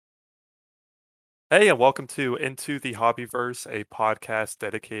Hey, and welcome to Into the Hobbyverse, a podcast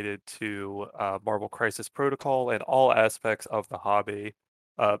dedicated to Marvel Crisis Protocol and all aspects of the hobby.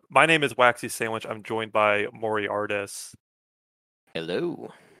 My name is Waxy Sandwich. I'm joined by Maury Artis,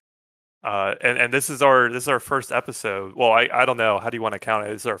 Hello. and this is our first episode. Well, I don't know. How do you want to count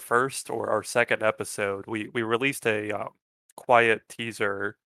it? Is it our first or our second episode? We released a quiet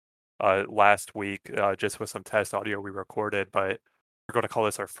teaser last week, just with some test audio we recorded, but we're going to call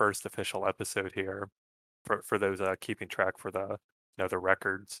this our first official episode here for those keeping track for the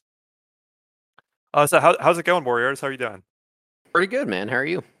records. So how's it going, Warriors? How are you doing? Pretty good, man. How are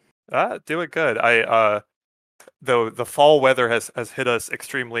you? Doing good. Though the fall weather has hit us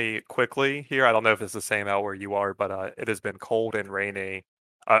extremely quickly here. I don't know if it's the same out where you are, but it has been cold and rainy.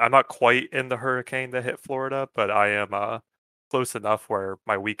 I'm not quite in the hurricane that hit Florida, but I am close enough where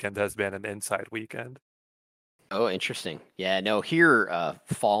my weekend has been an inside weekend. Oh, interesting. Yeah, no, here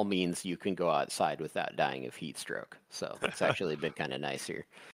fall means you can go outside without dying of heat stroke. So it's actually been kind of nice here.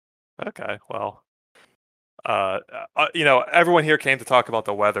 Okay, well, everyone here came to talk about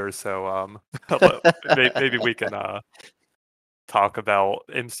the weather, so maybe we can talk about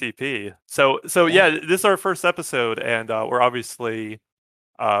MCP. So Yeah. yeah, this is our first episode, and we're obviously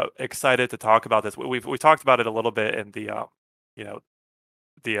excited to talk about this. We talked about it a little bit in the you know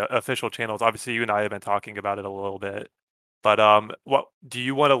the official channels. Obviously, you and I have been talking about it a little bit. But what do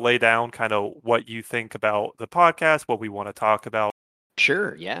you want to lay down? Kind of what you think about the podcast? What we want to talk about?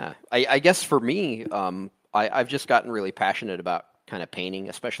 Sure, yeah. I guess for me, I've just gotten really passionate about kind of painting,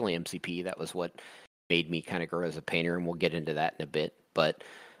 especially MCP. That was what made me kind of grow as a painter, and we'll get into that in a bit. But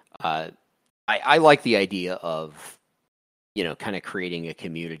uh, I like the idea of, kind of creating a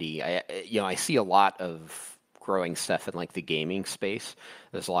community. I see a lot of growing stuff in like the gaming space.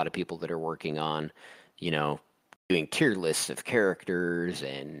 There's a lot of people that are working on, you know, doing tier lists of characters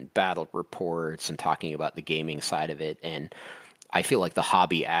and battle reports and talking about the gaming side of it. And I feel like the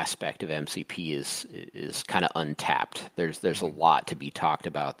hobby aspect of MCP is kind of untapped. There's a Mhm. lot to be talked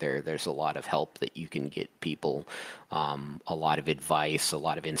about there. There's a lot of help that you can get people, a lot of advice, a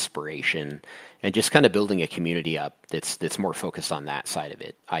lot of inspiration, and just kind of building a community up that's more focused on that side of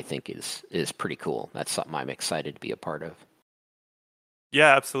it. I think is pretty cool. That's something I'm excited to be a part of.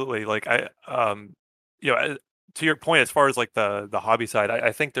 Yeah, absolutely. Like you know, to your point, as far as like the hobby side,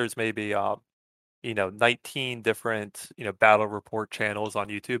 I think there's maybe 19 different battle report channels on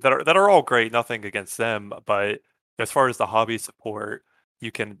YouTube that are all great. Nothing against them, but as far as the hobby support,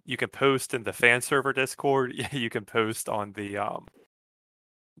 you can post in the fan server Discord. You can post on the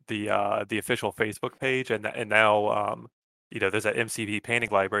official Facebook page, and now there's an MCP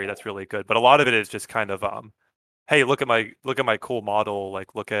painting library that's really good. But a lot of it is just kind of hey, look at my cool model,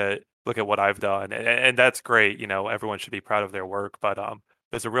 like look at what I've done, and that's great. Everyone should be proud of their work, but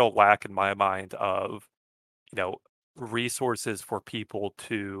there's a real lack in my mind of you know resources for people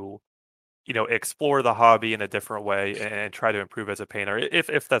to explore the hobby in a different way and try to improve as a painter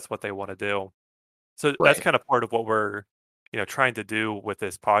if that's what they want to do. So that's Right. kind of part of what we're trying to do with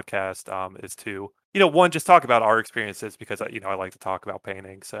this podcast, is to one, just talk about our experiences, because I like to talk about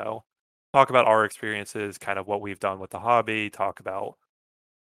painting. So talk about our experiences, kind of what we've done with the hobby, talk about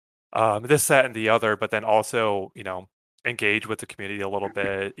this, that, and the other, but then also engage with the community a little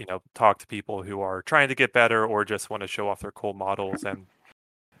bit. Talk to people who are trying to get better or just want to show off their cool models, and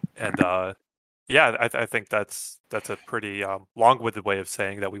yeah, I think that's a pretty long-winded way of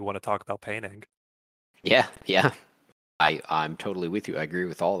saying that we want to talk about painting. Yeah. Yeah. I'm totally with you. I agree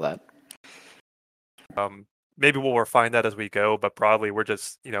with all that. Maybe we'll refine that as we go, but broadly, we're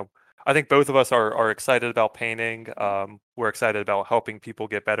just, I think both of us are excited about painting. We're excited about helping people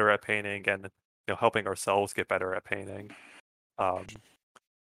get better at painting, and helping ourselves get better at painting. Um,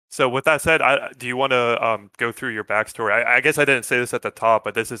 so with that said, do you want to go through your backstory? I guess I didn't say this at the top,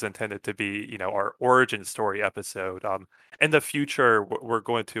 but this is intended to be, our origin story episode. In the future, we're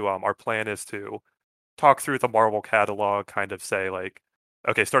going to, our plan is to talk through the Marvel catalog, kind of say like,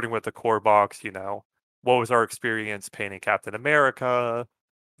 okay, starting with the core box, what was our experience painting Captain America?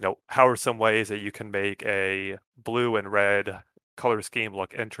 How are some ways that you can make a blue and red color scheme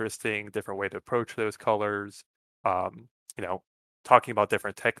look interesting, different way to approach those colors, um, you know, talking about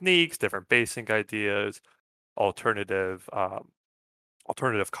different techniques, different basing ideas, alternative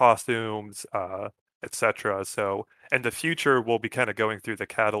alternative costumes, etc. So in the future, we'll be kind of going through the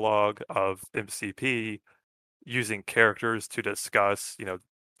catalog of MCP using characters to discuss,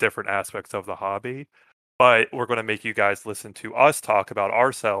 different aspects of the hobby. But we're going to make you guys listen to us talk about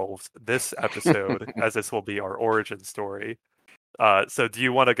ourselves this episode, as this will be our origin story. So do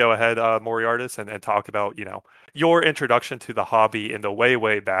you want to go ahead, Moriartis, and talk about, your introduction to the hobby in the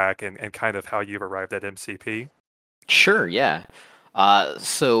way back and kind of how you've arrived at MCP? Sure, yeah.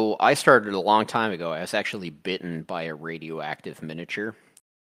 So I started a long time ago. I was actually bitten by a radioactive miniature,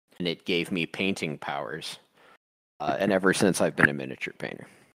 and it gave me painting powers. And ever since, I've been a miniature painter.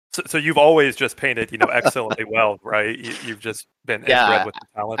 So you've always just painted, excellently well, right? You've just been inbred Yeah, with the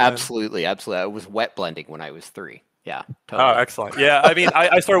talent then? absolutely, absolutely. I was wet blending when I was 3. Yeah, Oh, totally. excellent. Yeah, I mean,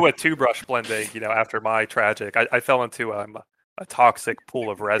 I started with two brush blending, after my tragic. I fell into a toxic pool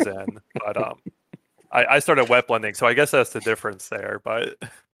of resin, but I started wet blending, so I guess that's the difference there. But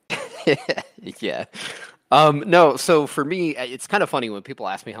Yeah. No, so for me, it's kind of funny when people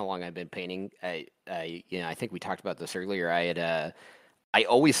ask me how long I've been painting. I think we talked about this earlier. I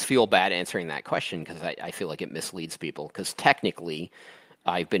always feel bad answering that question because I feel like it misleads people. Because technically,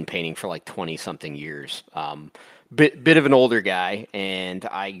 I've been painting for like 20 something years. Bit of an older guy, and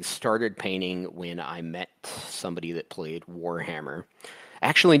I started painting when I met somebody that played Warhammer.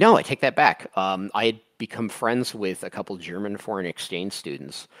 Actually, no, I take that back. I had become friends with a couple German foreign exchange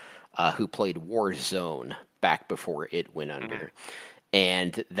students who played Warzone back before it went Mhm. under.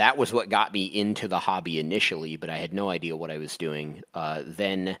 And that was what got me into the hobby initially, but I had no idea what I was doing.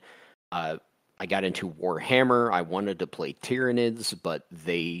 Then I got into Warhammer. I wanted to play Tyranids, but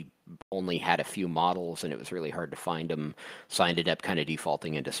they only had a few models and it was really hard to find them. So I ended up kind of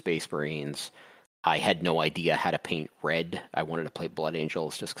defaulting into Space Marines. I had no idea how to paint red. I wanted to play Blood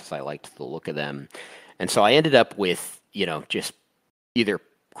Angels just because I liked the look of them. And so I ended up with, just either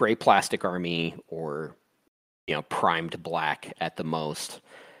gray plastic army or, primed black at the most.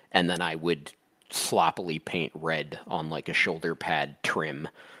 And then I would sloppily paint red on like a shoulder pad trim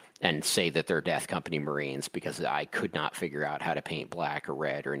and say that they're Death Company Marines because I could not figure out how to paint black or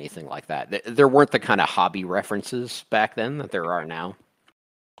red or anything like that. There weren't the kind of hobby references back then that there are now.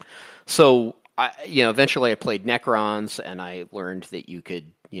 So eventually I played Necrons, and I learned that you could,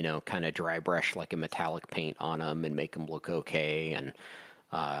 kind of dry brush like a metallic paint on them and make them look okay. And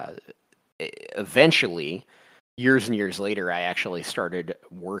uh, eventually, years and years later, I actually started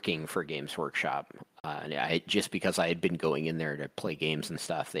working for Games Workshop. And just because I had been going in there to play games and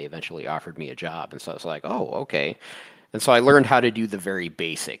stuff, they eventually offered me a job. And so I was like, oh, okay. And so I learned how to do the very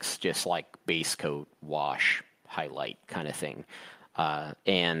basics, just like base coat, wash, highlight kind of thing.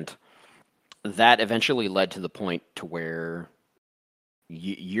 And that eventually led to the point to where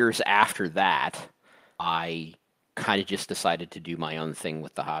years after that, I kind of just decided to do my own thing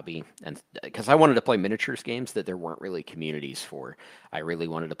with the hobby, and because I wanted to play miniatures games that there weren't really communities for. I really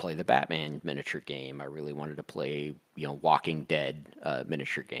wanted to play the Batman miniature game. I really wanted to play, Walking Dead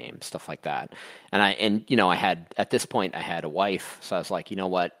miniature game, stuff like that. I had at this point I had a wife, so I was like, you know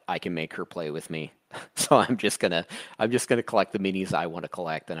what, I can make her play with me. So I'm just gonna collect the minis I want to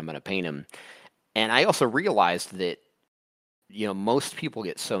collect, and I'm gonna paint them. And I also realized that most people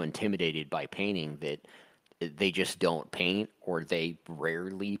get so intimidated by painting that they just don't paint or they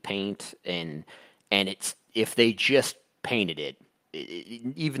rarely paint, and it's if they just painted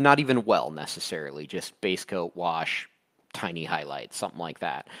even not even well necessarily, just base coat, wash, tiny highlights, something like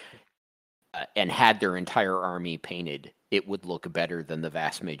that, and had their entire army painted, it would look better than the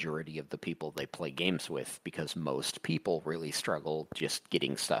vast majority of the people they play games with, because most people really struggle just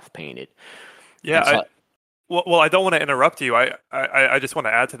getting stuff painted. yeah, And so well, I don't want to interrupt you. I just want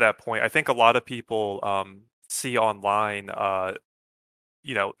to add to that point. I think a lot of people see online,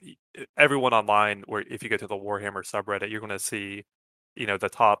 everyone online, where if you go to the Warhammer subreddit, you're going to see, the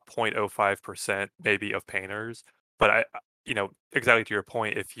top 0.05% maybe of painters. But exactly to your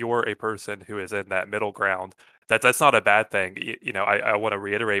point, if you're a person who is in that middle ground, that's not a bad thing. I want to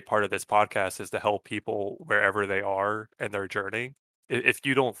reiterate, part of this podcast is to help people wherever they are in their journey. If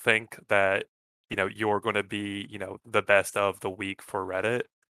you don't think that, you're going to be, the best of the week for Reddit,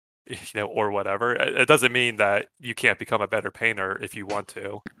 or whatever, it doesn't mean that you can't become a better painter if you want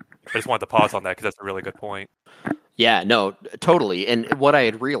to. I just wanted to pause on that because that's a really good point. yeah, no, totally. And what I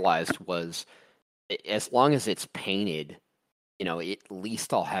had realized was, as long as it's painted, at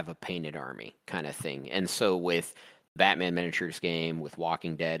least I'll have a painted army kind of thing. And so with Batman miniatures game, with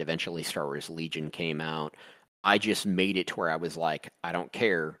Walking Dead, eventually Star Wars Legion came out. I just made it to where I was like, I don't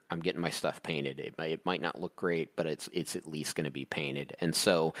care. I'm getting my stuff painted. It might not look great, but it's at least going to be painted. And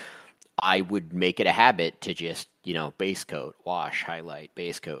so I would make it a habit to just, base coat, wash, highlight,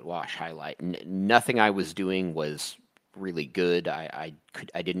 base coat, wash, highlight. Nothing I was doing was really good. I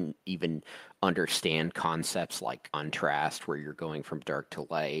didn't even understand concepts like contrast, where you're going from dark to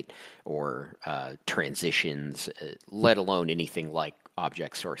light, or transitions, let alone anything like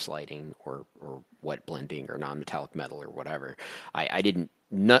object source lighting or wet blending or non-metallic metal or whatever. I didn't.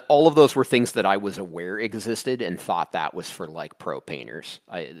 Not, all of those were things that I was aware existed and thought that was for like pro painters.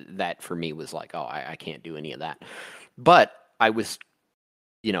 That for me was like, oh, I can't do any of that. But I was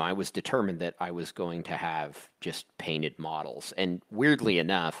determined that I was going to have just painted models. And weirdly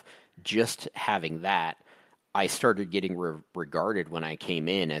enough, just having that, I started getting regarded when I came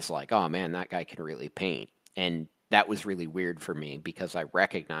in as like, oh man, that guy can really paint. And that was really weird for me because I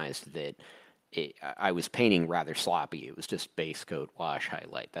recognized that I was painting rather sloppy. It was just base coat, wash,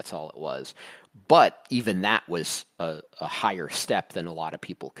 highlight. That's all it was. But even that was a higher step than a lot of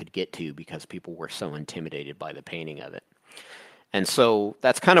people could get to because people were so intimidated by the painting of it. And so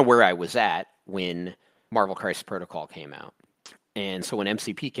that's kind of where I was at when Marvel Crisis Protocol came out. And so when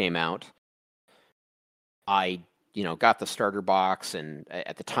MCP came out, I got the starter box, and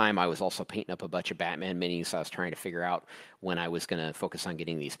at the time I was also painting up a bunch of Batman minis. So I was trying to figure out when I was going to focus on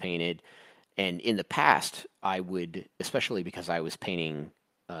getting these painted. And in the past, I would, especially because I was painting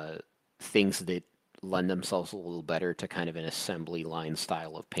things that lend themselves a little better to kind of an assembly line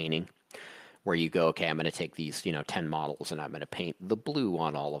style of painting, where you go, okay, I'm going to take these, 10 models and I'm going to paint the blue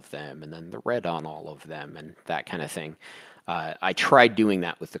on all of them and then the red on all of them and that kind of thing. I tried doing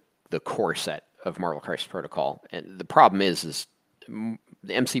that with the core set of Marvel Crisis Protocol. And the problem is the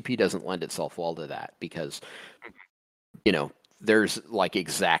MCP doesn't lend itself well to that because, there's like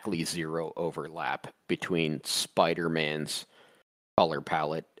exactly zero overlap between Spider-Man's color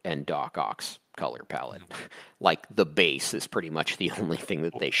palette and Doc Ock's color palette. Like the base is pretty much the only thing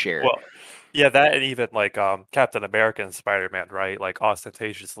that they share. Well, yeah, that and even like Captain America and Spider-Man, right? Like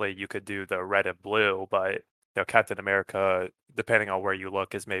ostentatiously you could do the red and blue, but Captain America, depending on where you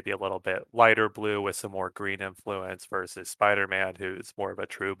look, is maybe a little bit lighter blue with some more green influence versus Spider-Man, who's more of a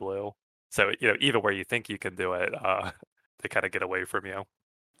true blue. So, even where you think you can do it, they kind of get away from you.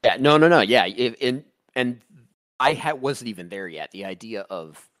 Yeah, no. Yeah, and I wasn't even there yet. The idea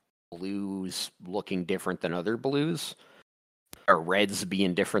of blues looking different than other blues, or reds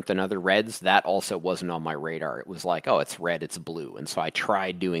being different than other reds, that also wasn't on my radar. It was like, oh, it's red, it's blue. And so I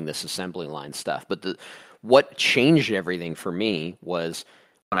tried doing this assembly line stuff. But what changed everything for me was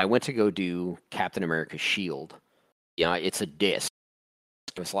when I went to go do Captain America's shield, it's a disc.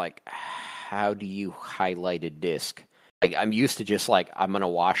 It was like, how do you highlight a disc? I'm used to just like, I'm going to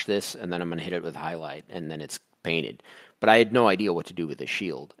wash this and then I'm going to hit it with highlight and then it's painted. But I had no idea what to do with the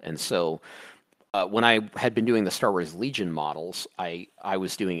shield. And so when I had been doing the Star Wars Legion models, I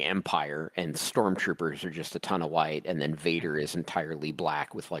was doing Empire, and Stormtroopers are just a ton of white, and then Vader is entirely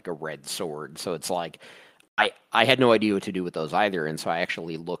black with like a red sword. So it's like, I had no idea what to do with those either. And so I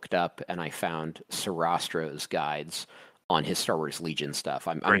actually looked up and I found Sarastro's guides on his Star Wars Legion stuff.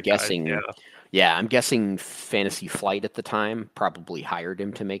 I'm guessing... Guide, yeah, I'm guessing Fantasy Flight at the time probably hired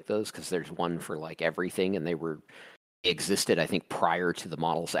him to make those because there's one for like everything, and they existed, I think, prior to the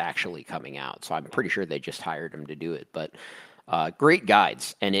models actually coming out. So I'm pretty sure they just hired him to do it. But great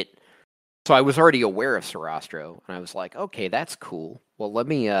guides, so I was already aware of Sarastro, and I was like, okay, that's cool. Well, let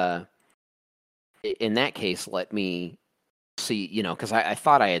me, in that case, let me see, because I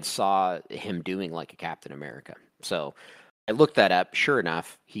thought I had saw him doing like a Captain America. So I looked that up. Sure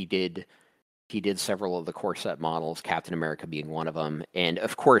enough, he did several of the core set models, Captain America being one of them. And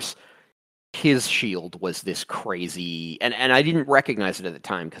of course, his shield was this crazy, and I didn't recognize it at the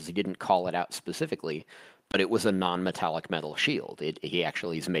time because he didn't call it out specifically, but it was a non-metallic metal shield. He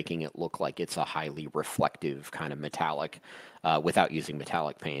actually is making it look like it's a highly reflective kind of metallic without using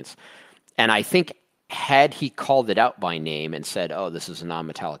metallic paints. And I think had he called it out by name and said, oh, this is a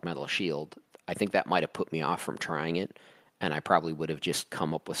non-metallic metal shield, I think that might have put me off from trying it. And I probably would have just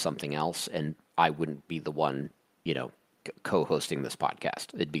come up with something else, and I wouldn't be the one, co-hosting this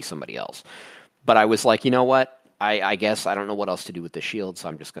podcast. It'd be somebody else. But I was like, you know what? I guess I don't know what else to do with the shield, so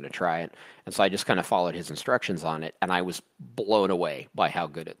I'm just going to try it. And so I just kind of followed his instructions on it, and I was blown away by how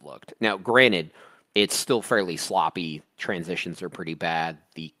good it looked. Now, granted, it's still fairly sloppy. Transitions are pretty bad.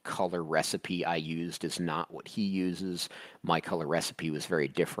 The color recipe I used is not what he uses. My color recipe was very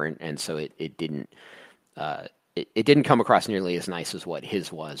different, and so it didn't... It didn't come across nearly as nice as what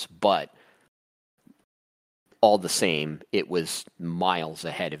his was, but all the same, it was miles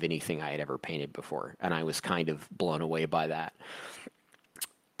ahead of anything I had ever painted before, and I was kind of blown away by that.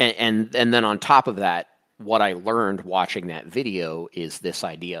 And then on top of that, what I learned watching that video is this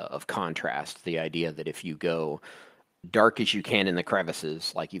idea of contrast, the idea that if you go dark as you can in the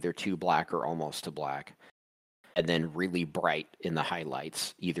crevices, like either too black or almost to black, and then really bright in the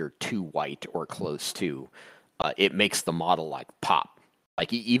highlights, either too white or close to, it makes the model like pop.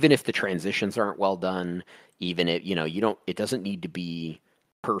 Like even if the transitions aren't well done, even if it doesn't need to be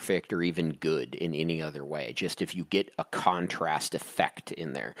perfect or even good in any other way. Just if you get a contrast effect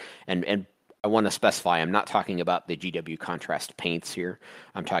in there, and I want to specify, I'm not talking about the GW contrast paints here.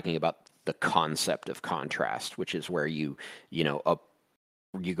 I'm talking about the concept of contrast, which is where you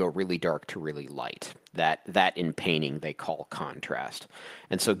go really dark to really light. That in painting they call contrast.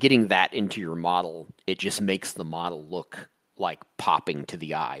 And so getting that into your model, it just makes the model look like popping to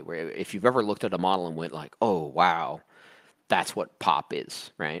the eye. Where if you've ever looked at a model and went like, "Oh, wow, that's what pop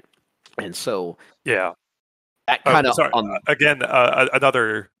is," right? And so Yeah. that Oh, kind of sorry. on Again,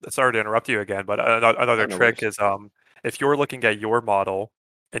 another. Sorry to interrupt you again, but oh, another no trick worries. is if you're looking at your model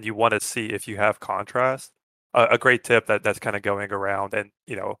and you want to see if you have contrast, a great tip that's kind of going around, and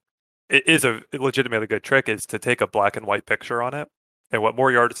it is a legitimately good trick, is to take a black and white picture on it. And what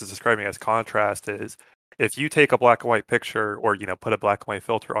Moriartis is describing as contrast is if you take a black and white picture, or put a black and white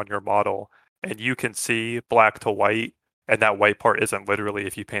filter on your model, and you can see black to white, and that white part isn't literally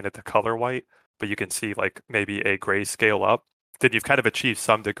if you paint it the color white, but you can see like maybe a grayscale up, then you've kind of achieved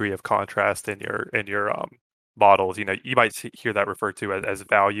some degree of contrast in your models. You might hear that referred to as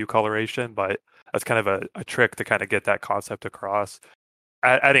value coloration, but that's kind of a trick to kind of get that concept across.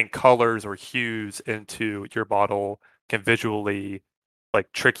 Adding colors or hues into your model can visually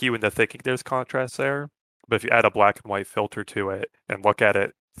like trick you into thinking there's contrast there. But if you add a black and white filter to it and look at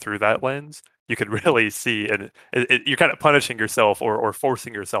it through that lens, you can really see, and you're kind of punishing yourself, or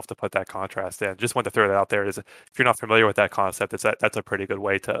forcing yourself to put that contrast in. Just want to throw that out there. Is if you're not familiar with that concept, that's a pretty good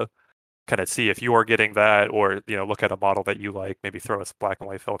way to kind of see if you are getting that, or look at a model that you like, maybe throw a black and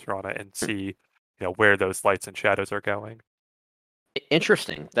white filter on it and see where those lights and shadows are going.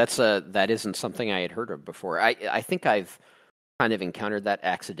 Interesting. That isn't something I had heard of before. I think I've kind of encountered that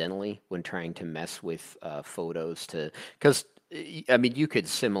accidentally when trying to mess with photos because I mean you could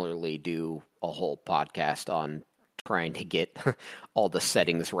similarly do a whole podcast on trying to get all the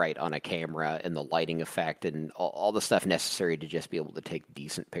settings right on a camera and the lighting effect and all the stuff necessary to just be able to take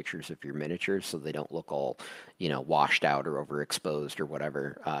decent pictures of your miniatures so they don't look all washed out or overexposed or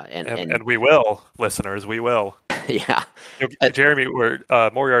whatever And we will, listeners, we will. yeah. Jeremy,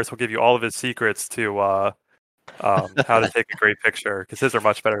 Moriartis will give you all of his secrets to how to take a great picture, because his are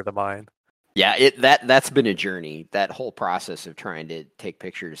much better than mine. Yeah, that's been a journey. That whole process of trying to take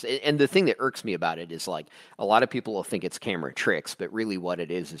pictures, and the thing that irks me about it is like a lot of people will think it's camera tricks, but really what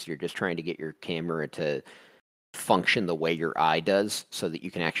it is you're just trying to get your camera to function the way your eye does, so that you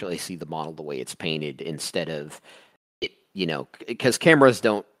can actually see the model the way it's painted instead of it. Because cameras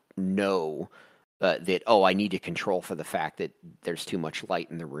don't know that I need to control for the fact that there's too much light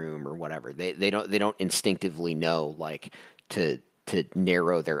in the room or whatever. They don't instinctively know like to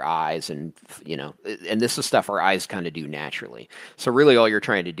narrow their eyes and and this is stuff our eyes kind of do naturally. So really all you're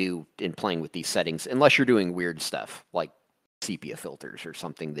trying to do in playing with these settings, unless you're doing weird stuff like sepia filters or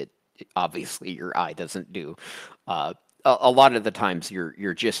something that obviously your eye doesn't do, a lot of the times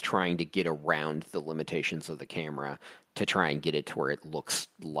you're just trying to get around the limitations of the camera to try and get it to where it looks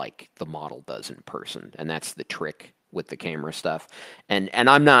like the model does in person, and that's the trick with the camera stuff. And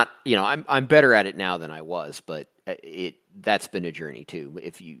I'm not, I'm better at it now than I was, but that's been a journey too.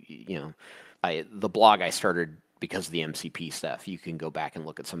 If the blog I started because of the MCP stuff, you can go back and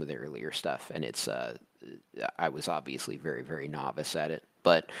look at some of the earlier stuff, and it's I was obviously very very novice at it,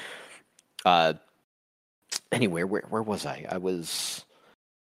 but anyway, where was I? I was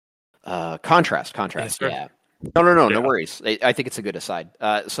contrast. Yes, sir. Yeah. No Yeah. worries. I think it's a good aside.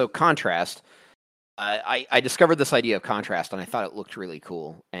 So contrast. I discovered this idea of contrast, and I thought it looked really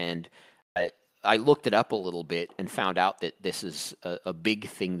cool. And I looked it up a little bit and found out that this is a big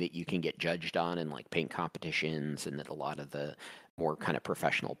thing that you can get judged on in like paint competitions, and that a lot of the more kind of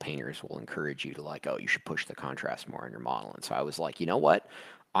professional painters will encourage you to like, oh, you should push the contrast more on your model. And so I was like, you know what?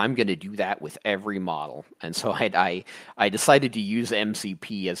 I'm going to do that with every model. And so I decided to use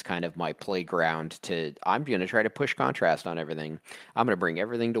MCP as kind of my playground I'm going to try to push contrast on everything. I'm going to bring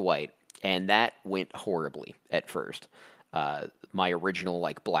everything to white. And that went horribly at first. My original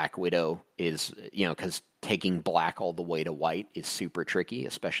like Black Widow is, because taking black all the way to white is super tricky,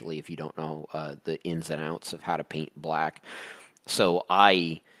 especially if you don't know the ins and outs of how to paint black. So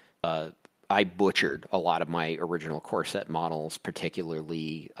I butchered a lot of my original core set models,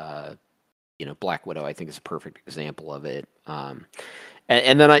 particularly Black Widow. I think is a perfect example of it. And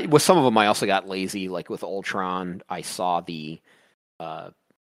then with some of them, I also got lazy. Like with Ultron, I saw the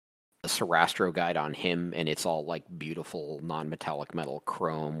Sarastro guide on him, and it's all like beautiful non-metallic metal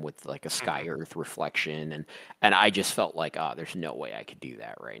chrome with like a sky earth reflection, and I just felt like, there's no way I could do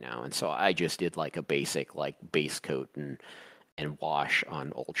that right now, and so I just did like a basic like base coat and and wash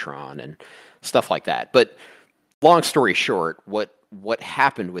on Ultron and stuff like that. But long story short, what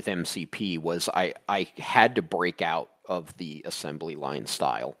happened with MCP was I had to break out of the assembly line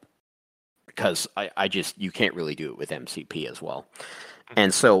style because I just you can't really do it with MCP as well.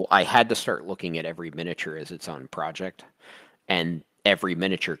 And so I had to start looking at every miniature as its own project. And every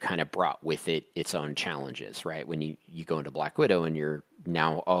miniature kind of brought with it its own challenges, right? When you go into Black Widow and you're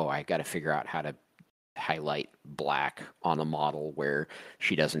now, oh, I got to figure out how to highlight black on a model where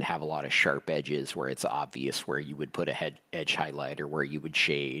she doesn't have a lot of sharp edges, where it's obvious where you would put a edge highlight or where you would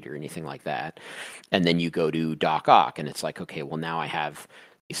shade or anything like that. And then you go to Doc Ock and it's like, okay, well, now I have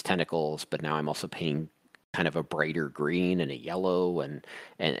these tentacles, but now I'm also painting kind of a brighter green and a yellow, and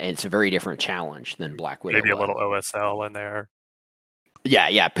it's a very different challenge than Black Widow. Maybe a little OSL in there.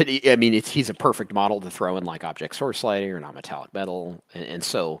 Yeah. But I mean, he's a perfect model to throw in like object source lighting or non-metallic metal, and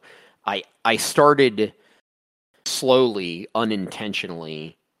so I started slowly,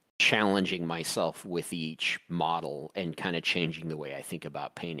 unintentionally challenging myself with each model and kind of changing the way I think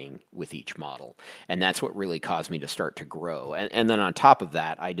about painting with each model. And that's what really caused me to start to grow. And then on top of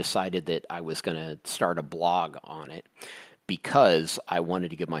that, I decided that I was going to start a blog on it because I wanted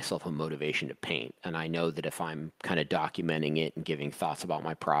to give myself a motivation to paint. And I know that if I'm kind of documenting it and giving thoughts about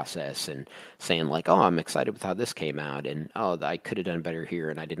my process and saying like, oh, I'm excited with how this came out, and oh, I could have done better here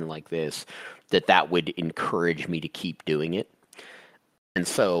and I didn't like this, that would encourage me to keep doing it. And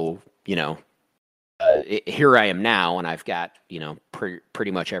so, here I am now, and I've got,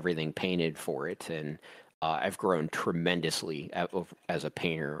 pretty much everything painted for it. And I've grown tremendously as a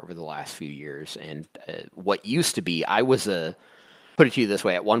painter over the last few years. And what used to be, put it to you this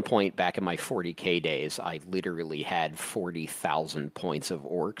way, at one point back in my 40K days, I literally had 40,000 points of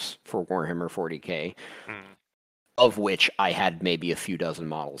orcs for Warhammer 40K, of which I had maybe a few dozen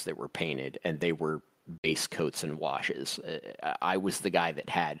models that were painted, and they were base coats and washes. I was the guy that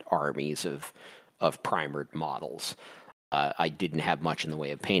had armies of primered models. I didn't have much in the way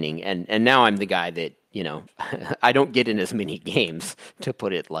of painting, and now I'm the guy that I don't get in as many games, to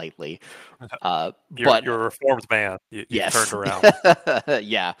put it lightly. But you're a reformed man. You yes, turned around.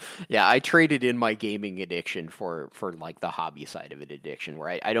 yeah. I traded in my gaming addiction for like the hobby side of it addiction,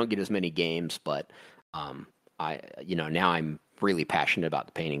 where I don't get as many games, but now I'm really passionate about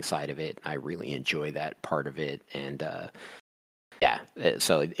the painting side of it. I really enjoy that part of it, and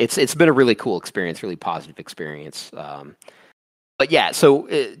so it's been a really cool experience, really positive experience. But yeah, so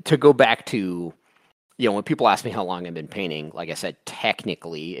to go back to, when people ask me how long I've been painting, like I said,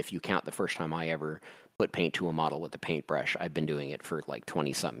 technically, if you count the first time I ever put paint to a model with a paintbrush, I've been doing it for like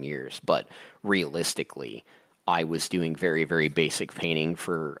 20-something years. But realistically, I was doing very, very basic painting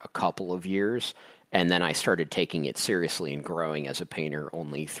for a couple of years. And then I started taking it seriously and growing as a painter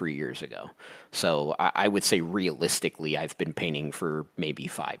only 3 years ago. So I would say realistically, I've been painting for maybe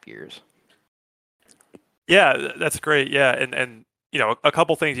 5 years. Yeah, that's great. Yeah, and a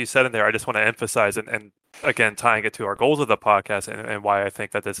couple things you said in there, I just want to emphasize, and again, tying it to our goals of the podcast and why I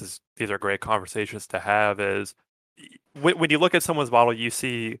think that these are great conversations to have is when you look at someone's model, you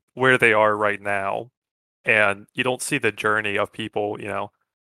see where they are right now, and you don't see the journey of people.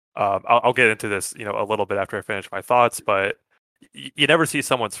 I'll get into this, a little bit after I finish my thoughts, but you never see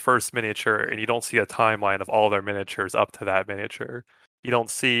someone's first miniature, and you don't see a timeline of all their miniatures up to that miniature. You don't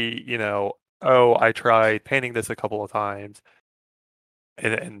see, oh, I tried painting this a couple of times.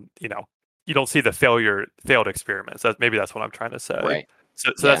 And you don't see the failed experiments. Maybe that's what I'm trying to say. Right.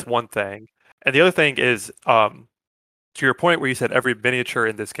 So that's one thing. And the other thing is, to your point where you said every miniature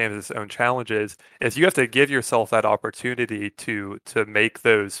in this game has its own challenges, is you have to give yourself that opportunity to make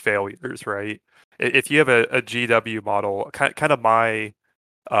those failures, right? If you have a GW model, kind of my,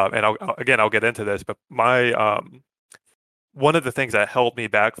 and I'll get into this, but my one of the things that held me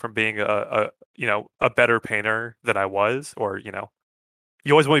back from being a better painter than I was, or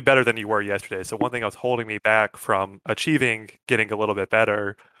you always want to be better than you were yesterday. So one thing that was holding me back from getting a little bit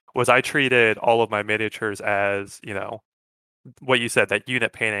better, was I treated all of my miniatures as, what you said, that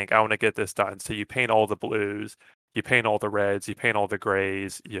unit painting. I want to get this done. So you paint all the blues, you paint all the reds, you paint all the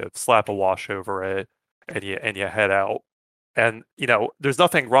grays, you slap a wash over it, and you head out. And there's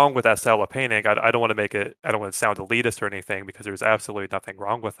nothing wrong with that style of painting. I don't want to sound elitist or anything, because there's absolutely nothing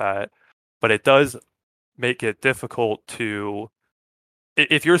wrong with that. But it does make it difficult to,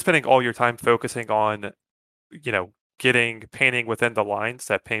 if you're spending all your time focusing on, getting painting within the lines,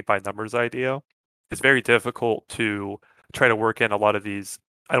 that paint by numbers idea, it's very difficult to try to work in a lot of these,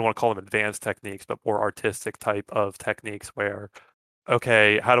 I don't want to call them advanced techniques, but more artistic type of techniques where,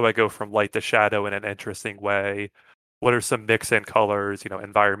 okay, how do I go from light to shadow in an interesting way? What are some mix in colors,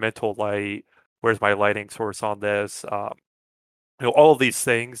 environmental light? Where's my lighting source on this? all of these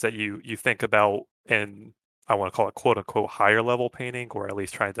things that you think about in, I want to call it quote unquote higher level painting, or at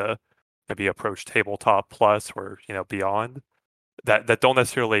least trying to maybe approach tabletop plus or beyond, that don't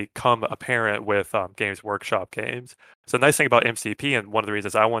necessarily come apparent with Games Workshop games. So the nice thing about MCP, and one of the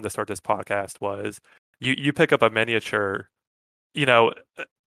reasons I wanted to start this podcast, was you pick up a miniature, you know,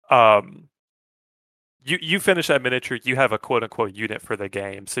 um, you finish that miniature, you have a quote unquote unit for the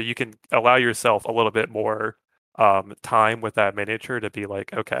game, so you can allow yourself a little bit more time with that miniature to be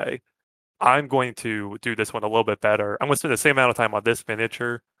like, okay, I'm going to do this one a little bit better. I'm going to spend the same amount of time on this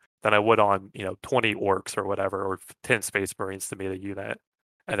miniature than I would on 20 orcs or whatever, or 10 space marines to meet a unit,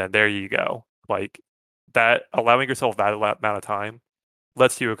 and then there you go. Like that, allowing yourself that amount of time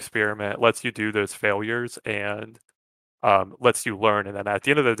lets you experiment, lets you do those failures, and lets you learn. And then at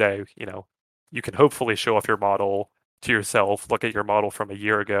the end of the day, you can hopefully show off your model to yourself, look at your model from a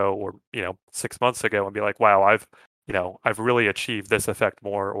year ago or 6 months ago, and be like, wow, I've really achieved this effect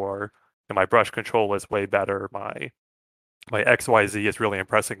more, or my brush control is way better. My XYZ is really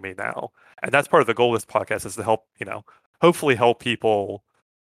impressing me now. And that's part of the goal of this podcast, is to help, hopefully help people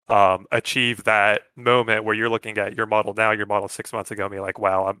achieve that moment where you're looking at your model now, your model 6 months ago, and be like,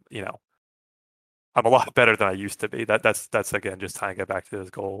 wow, I'm a lot better than I used to be. That's again just tying it back to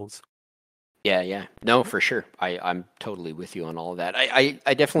those goals. Yeah. No, for sure. I'm totally with you on all of that. I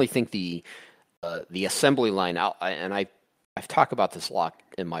definitely think the assembly line out, and I've talked about this a lot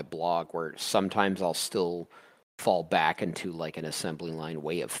in my blog, where sometimes I'll still fall back into like an assembly line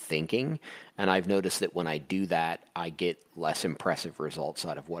way of thinking, and I've noticed that when I do that, I get less impressive results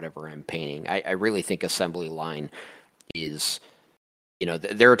out of whatever I'm painting. I really think assembly line is,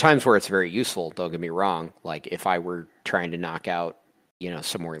 there are times where it's very useful, don't get me wrong. Like if I were trying to knock out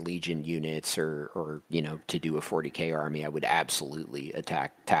some more Legion units, or to do a 40K army, I would absolutely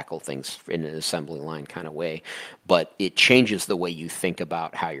tackle things in an assembly line kind of way. But it changes the way you think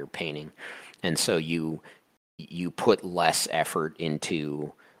about how you're painting, and so you put less effort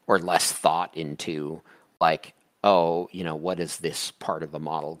into, or less thought into, like, oh, what is this part of the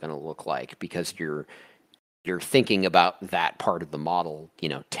model going to look like? Because you're thinking about that part of the model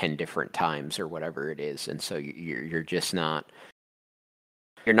 10 different times or whatever it is, and so you're just not.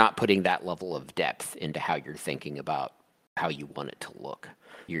 You're not putting that level of depth into how you're thinking about how you want it to look.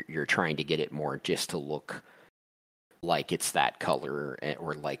 You're trying to get it more just to look like it's that color,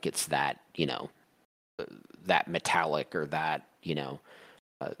 or like it's that, that metallic, or that,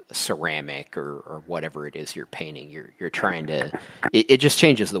 ceramic, or whatever it is you're painting. You're trying to, it just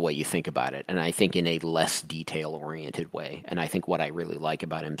changes the way you think about it, and I think in a less detail oriented way. And I think what I really like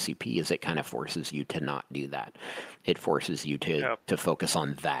about MCP is it kind of forces you to not do that. It forces you to focus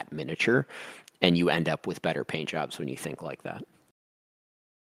on that miniature, and you end up with better paint jobs when you think like that.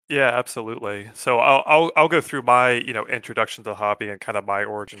 Yeah, absolutely. So I'll go through my introduction to the hobby and kind of my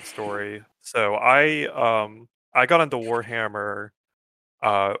origin story. So I got into Warhammer.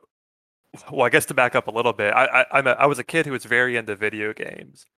 Well, I guess to back up a little bit, I was a kid who was very into video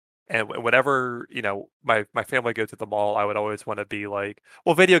games, and whenever my family would go to the mall, I would always want to be like,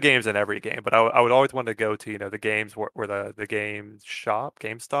 well, video games in every game, but I would always want to go to the games where the game shop,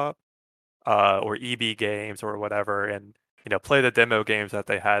 GameStop, or EB Games or whatever, and play the demo games that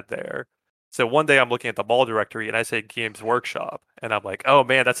they had there. So one day I'm looking at the mall directory and I say Games Workshop, and I'm like, oh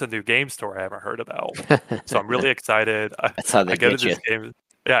man, that's a new game store I haven't heard about. So I'm really excited. That's how they I go to get you. this game.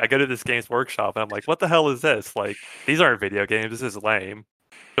 Yeah, I go to this Games Workshop and I'm like, what the hell is this? Like, these aren't video games. This is lame.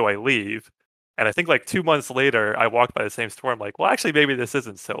 So I leave. And I think like 2 months later, I walked by the same store. I'm like, well, actually, maybe this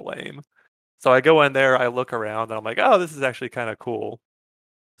isn't so lame. So I go in there, I look around, and I'm like, oh, this is actually kind of cool.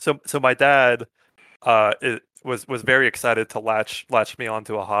 So my dad was very excited to latch me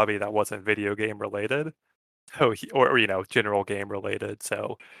onto a hobby that wasn't video game related. So or general game related.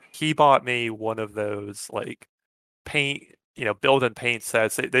 So he bought me one of those like paint, build and paint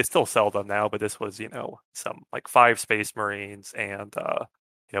sets. They still sell them now, but this was, some like 5 Space Marines and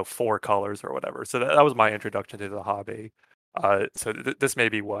 4 colors or whatever. So that was my introduction to the hobby. So this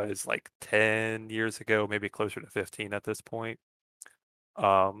maybe was like 10 years ago, maybe closer to 15 at this point.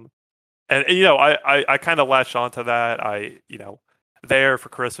 And I kind of latched onto that. There for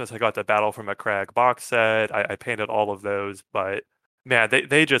Christmas I got the Battle for Macragge box set. I painted all of those, but man,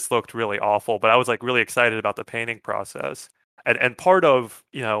 they just looked really awful. But I was like really excited about the painting process. And part of,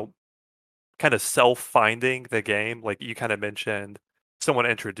 kind of self-finding the game, like you kind of mentioned, someone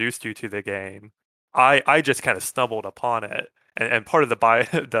introduced you to the game. I just kind of stumbled upon it. And part of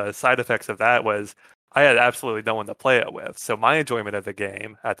the the side effects of that was I had absolutely no one to play it with. So my enjoyment of the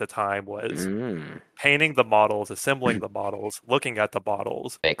game at the time was Mm. painting the models, assembling the models, looking at the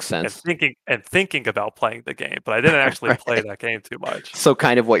models, Makes sense. and thinking about playing the game. But I didn't actually play Right. that game too much. So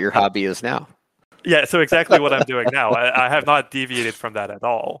kind of what your Uh, hobby is now. yeah, so exactly what I'm doing now. I have not deviated from that at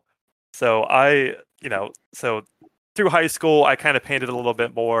all. So so through high school, I kind of painted a little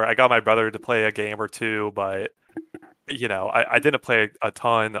bit more. I got my brother to play a game or two, but I didn't play a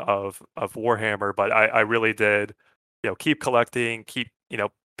ton of Warhammer, but I really did, keep collecting, keep,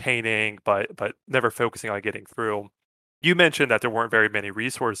 painting, but never focusing on getting through. You mentioned that there weren't very many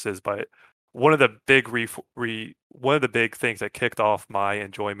resources, but one of the big things that kicked off my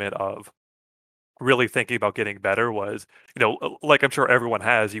enjoyment of really thinking about getting better was, like I'm sure everyone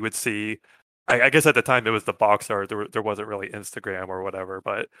has, you would see, I guess at the time it was the box art. There wasn't really Instagram or whatever,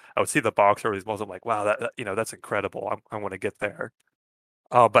 but I would see the box art of these models. I'm like, wow, that's incredible. I want to get there.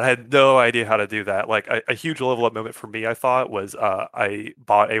 But I had no idea how to do that. Like a huge level up moment for me, I thought was I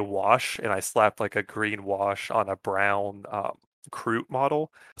bought a wash and I slapped like a green wash on a brown Kroot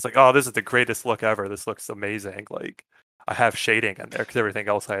model. It's like, oh, this is the greatest look ever. This looks amazing. Like I have shading in there because everything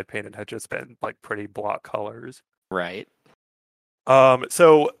else I had painted had just been like pretty block colors. Right.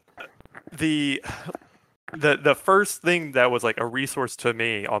 So the the first thing that was like a resource to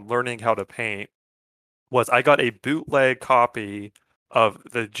me on learning how to paint was I got a bootleg copy of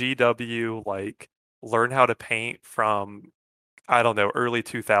the GW like learn how to paint from I don't know early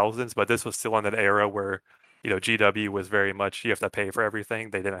 2000s, but this was still in an era where GW was very much you have to pay for everything.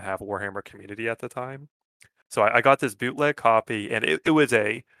 They didn't have Warhammer Community at the time, so I got this bootleg copy, and it was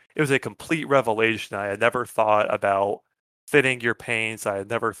a complete revelation. I had never thought about fitting your paints. I had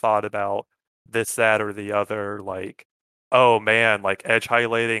never thought about this, that, or the other. Like, oh man, like edge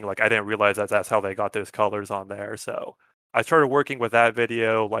highlighting. Like I didn't realize that that's how they got those colors on there. So I started working with that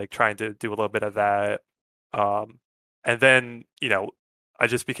video, like trying to do a little bit of that. Um, and then, I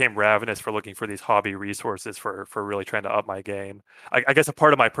just became ravenous for looking for these hobby resources for really trying to up my game. I guess a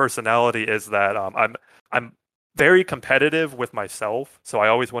part of my personality is that I'm very competitive with myself, so I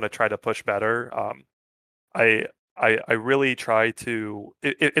always want to try to push better. I I really try to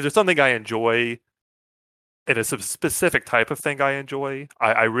if there's something I enjoy, and it's a specific type of thing I enjoy,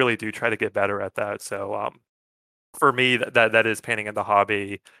 I really do try to get better at that. So for me, that is painting in the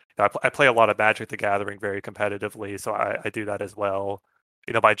hobby. I play a lot of Magic the Gathering very competitively, so I do that as well.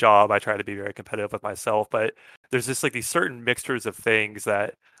 My job, I try to be very competitive with myself, but there's just like these certain mixtures of things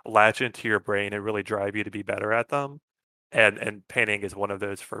that latch into your brain and really drive you to be better at them. And painting is one of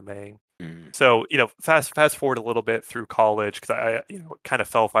those for me. Mm. So, fast forward a little bit through college because kind of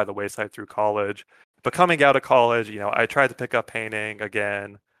fell by the wayside through college. But coming out of college, I tried to pick up painting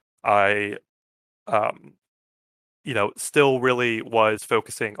again. I um, still really was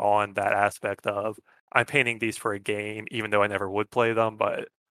focusing on that aspect of I'm painting these for a game, even though I never would play them, but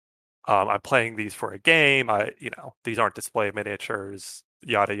I'm playing these for a game. These aren't display miniatures,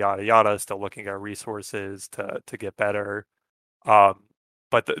 yada yada yada. Still looking at resources to get better. Um,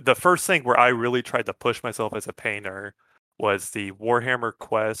 but the first thing where I really tried to push myself as a painter was the Warhammer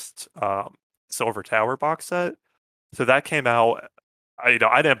Quest Silver Tower box set. So that came out. I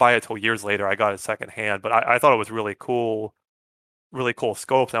didn't buy it till years later. I got it secondhand, but I thought it was really cool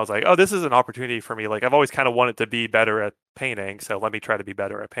scopes. And I was like, oh, this is an opportunity for me. Like I've always kind of wanted to be better at painting, so let me try to be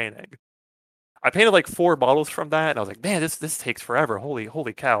better at painting. I painted like 4 models from that, and I was like, man, this takes forever.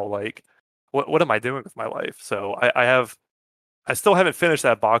 Holy cow! Like, what am I doing with my life? So I still haven't finished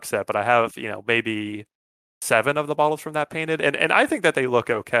that box set, but I have maybe 7 of the models from that painted, and I think that they look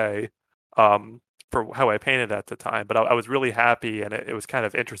okay. Um, for how I painted at the time, but I was really happy, and it was kind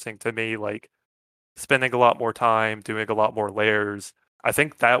of interesting to me, like spending a lot more time doing a lot more layers. I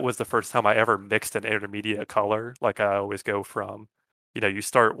think that was the first time I ever mixed an intermediate color. Like I always go from, you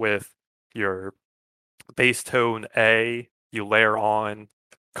start with your base tone A, you layer on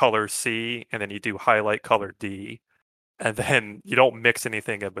color C, and then you do highlight color D, and then you don't mix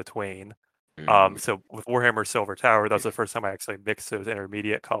anything in between. Mm. So with Warhammer Silver Tower, that was the first time I actually mixed those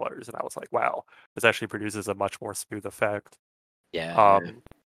intermediate colors, and I was like, wow, this actually produces a much more smooth effect. Yeah, yeah. Um,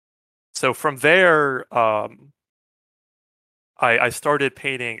 so from there, I started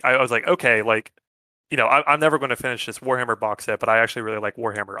painting. I was like, okay, like, I'm never going to finish this Warhammer box set, but I actually really like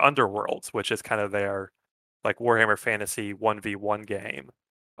Warhammer Underworlds, which is kind of their like Warhammer Fantasy 1v1 game.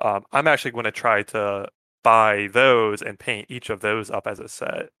 I'm actually going to try to buy those and paint each of those up as a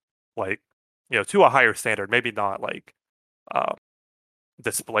set, like, to a higher standard. Maybe not like uh,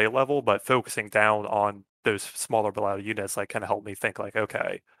 display level, but focusing down on those smaller battle units, like, kind of helped me think, like,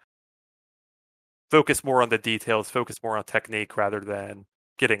 okay, focus more on the details, focus more on technique rather than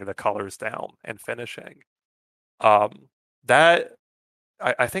getting the colors down and finishing. Um, that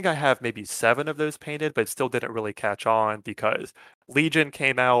I think I have maybe 7 of those painted, but it still didn't really catch on because Legion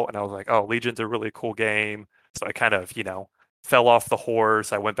came out and I was like, oh, Legion's a really cool game. So I kind of, fell off the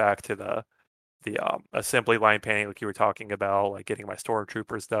horse. I went back to the assembly line painting like you were talking about, like getting my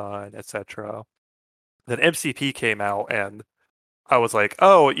stormtroopers done, etc. Then MCP came out and I was like,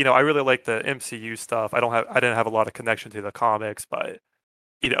 oh, I really like the MCU stuff. I didn't have a lot of connection to the comics, but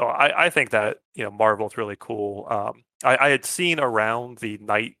I think that Marvel's really cool. I had seen around the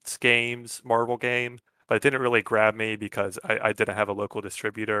Knights games Marvel game, but it didn't really grab me because I didn't have a local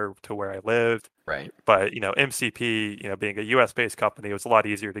distributor to where I lived. Right. But MCP, being a US based company, it was a lot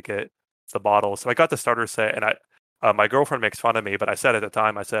easier to get the bottles. So I got the starter set, and my girlfriend makes fun of me, but I said at the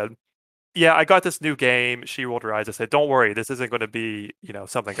time, I said, yeah, I got this new game. She rolled her eyes. I said, "Don't worry, this isn't going to be,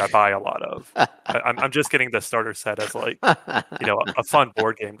 something I buy a lot of. I'm just getting the starter set as like, a fun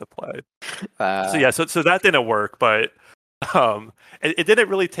board game to play." So yeah, so that didn't work, but it didn't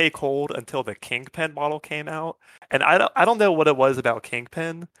really take hold until the Kingpin model came out, and I don't know what it was about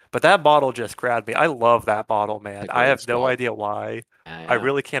Kingpin, but that model just grabbed me. I love that model, man. I Great have no skull. idea why. I Yeah.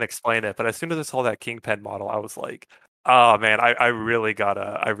 really can't explain it, but as soon as I saw that Kingpin model, I was like, oh man, I really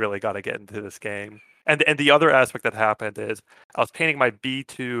gotta get into this game. And the other aspect that happened is I was painting my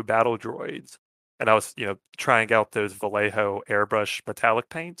B2 battle droids, and I was trying out those Vallejo airbrush metallic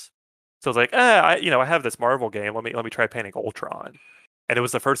paints. So I was like, I have this Marvel game. Let me try painting Ultron. And it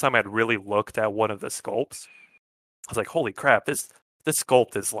was the first time I'd really looked at one of the sculpts. I was like, holy crap, this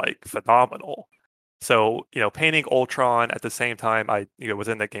sculpt is like phenomenal. So, painting Ultron at the same time I was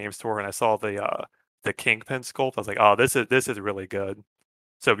in the game store and I saw the Kingpin sculpt. I was like, oh, this is really good.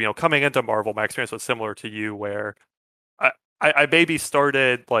 So, coming into Marvel, my experience was similar to you where I, I maybe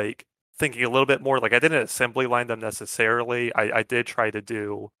started like thinking a little bit more like I didn't assembly line them necessarily. I did try to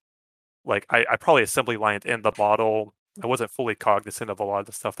do like I probably assembly lined in the model. I wasn't fully cognizant of a lot of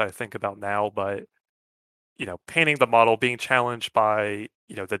the stuff that I think about now, but painting the model, being challenged by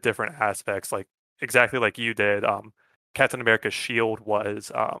the different aspects, like exactly like you did. Captain America's shield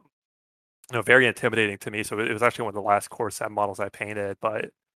was very intimidating to me. So it was actually one of the last core set models I painted,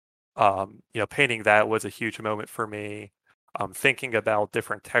 but painting that was a huge moment for me. Thinking about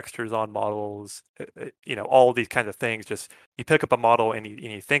different textures on models, all these kinds of things. Just you pick up a model and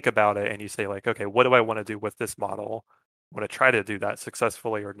you think about it and you say like, okay, what do I want to do with this model? I want to try to do that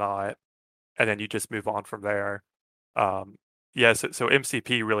successfully or not, and then you just move on from there. Um, yeah, so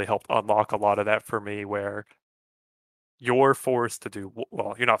MCP really helped unlock a lot of that for me, where you're forced to do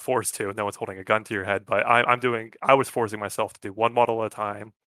well. You're not forced to. No one's holding a gun to your head, but I was forcing myself to do one model at a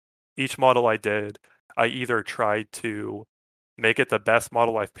time. Each model I did, I either tried to make it the best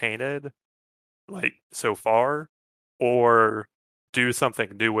model I've painted, like so far, or do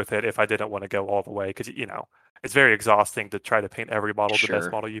something new with it if I didn't want to go all the way. Because, it's very exhausting to try to paint every model the best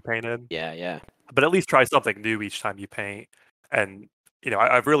Sure. model you painted. Yeah. Yeah. But at least try something new each time you paint. And,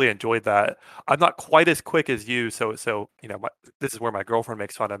 I've really enjoyed that. I'm not quite as quick as you. So this is where my girlfriend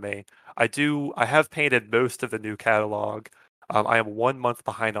makes fun of me. I have painted most of the new catalog. I am 1 month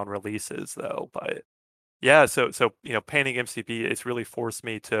behind on releases though, but yeah, so painting MCP, it's really forced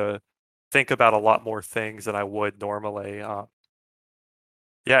me to think about a lot more things than I would normally.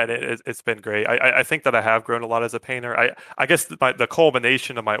 Yeah, and it's been great. I think that I have grown a lot as a painter. I guess the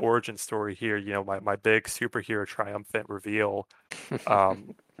culmination of my origin story here, my big superhero triumphant reveal,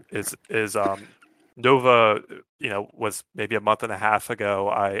 um, is Nova. Was maybe a month and a half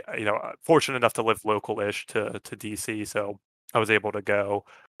ago. Fortunate enough to live local-ish to DC, so I was able to go.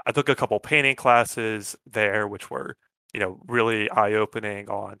 I took a couple painting classes there, which were really eye-opening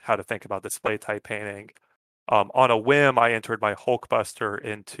on how to think about display type painting. On a whim, I entered my Hulkbuster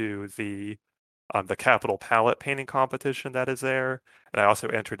into the Capital Palette painting competition that is there, and I also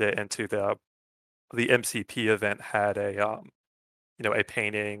entered it into the MCP event. Had a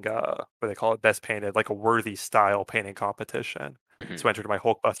painting, what they call it, best painted, like a worthy style painting competition. Mhm. So I entered my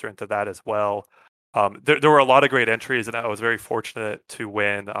Hulkbuster into that as well. There were a lot of great entries, and I was very fortunate to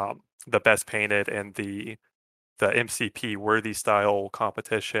win the best painted in the MCP worthy style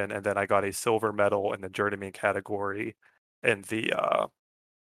competition, and then I got a silver medal in the journeyman category in the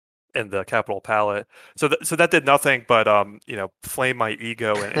Capital Palette. So that did nothing but flame my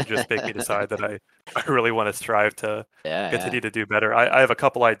ego and just make me decide that I really want to strive to Yeah. Yeah. continue to do better. I have a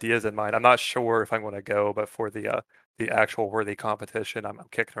couple ideas in mind. I'm not sure if I'm going to go, but for the actual worthy competition, I'm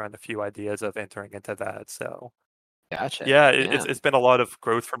kicking around a few ideas of entering into that. So Gotcha. yeah, it's Yeah. it's been a lot of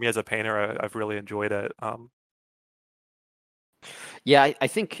growth for me as a painter. I've really enjoyed it. Yeah, I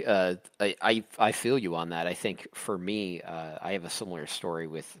think I feel you on that. I think for me, I have a similar story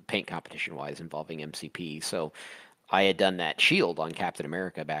with paint competition wise involving MCP. So I had done that shield on Captain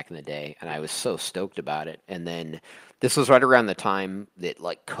America back in the day, and I was so stoked about it. And then this was right around the time that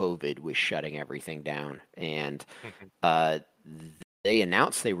like COVID was shutting everything down, and Mhm. uh, they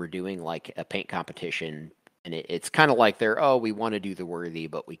announced they were doing like a paint competition, and it's kind of like they're, oh, we want to do the worthy,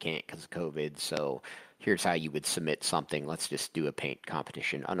 but we can't because of COVID. So here's how you would submit something. Let's just do a paint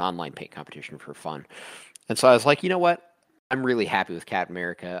competition, an online paint competition for fun. And so I was like, you know what? I'm really happy with Captain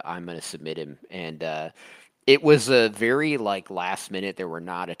America. I'm going to submit him, and it was a very like last minute. There were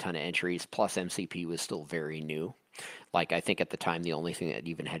not a ton of entries. Plus, MCP was still very new. Like I think at the time, the only thing that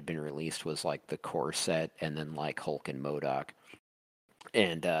even had been released was like the core set, and then like Hulk and MODOK.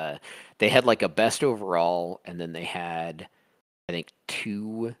 And they had like a best overall, and then they had I think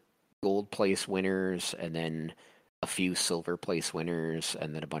two gold place winners, and then a few silver place winners,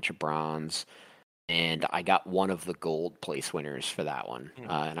 and then a bunch of bronze. And I got one of the gold place winners for that one.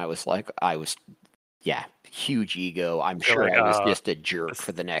 Mhm. And I was like, yeah, huge ego. I'm You're sure like, I was just a jerk this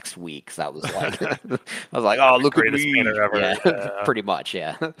for the next week. 'Cause I was like, I was like, oh, I'm the look at greatest me. painter Yeah, ever. Yeah. pretty much.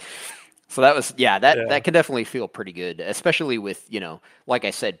 Yeah. So that was, yeah, that Yeah. that can definitely feel pretty good, especially with, like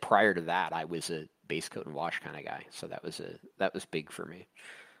I said, prior to that, I was a base coat and wash kind of guy. So that was big for me.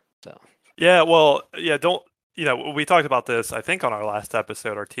 So Yeah, well, yeah, don't, we talked about this, I think, on our last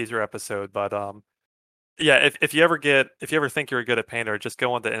episode, our teaser episode, but yeah, if you ever think you're good at painter, just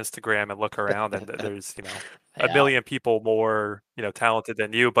go onto Instagram and look around, and there's, a yeah, million people more, talented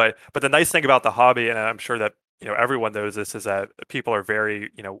than you. But the nice thing about the hobby, and I'm sure that, everyone knows this, is that people are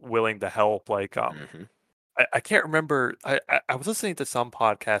very, willing to help. Like, hmm I can't remember. I was listening to some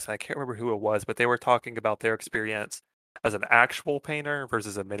podcast, and I can't remember who it was, but they were talking about their experience as an actual painter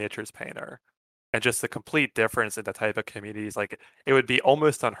versus a miniatures painter, and just the complete difference in the type of communities. Like, it would be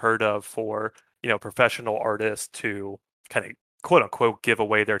almost unheard of for, professional artists to kind of quote unquote give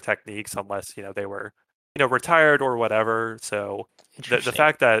away their techniques unless, they were, retired or whatever. So the interesting.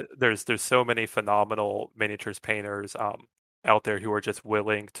 fact that there's so many phenomenal miniatures painters out there who are just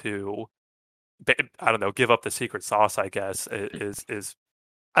willing to, I don't know, give up the secret sauce, I guess, is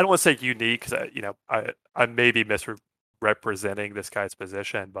I don't want to say unique, because I may be misrepresenting this guy's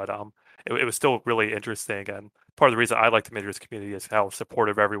position, but it was still really interesting. And part of the reason I like the miniatures community is how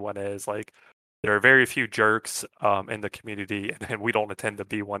supportive everyone is. Like, there are very few jerks in the community, and we don't intend to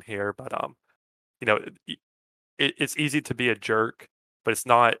be one here. But you know, it's easy to be a jerk, but it's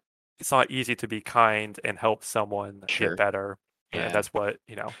not easy to be kind and help someone get Sure. better. And Yeah, that's what,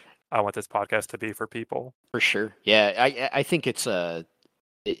 I want this podcast to be for people. for sure. Yeah, I think it's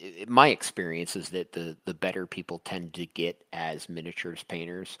my experience is that the better people tend to get as miniatures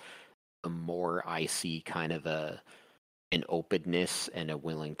painters, the more I see kind of an openness and a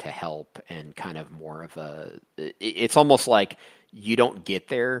willing to help, and kind of more of it's almost like you don't get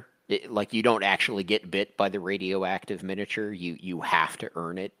there, like you don't actually get bit by the radioactive miniature. You have to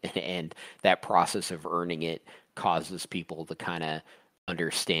earn it, and that process of earning it causes people to kind of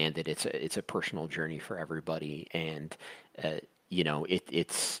understand that it's a personal journey for everybody. And uh,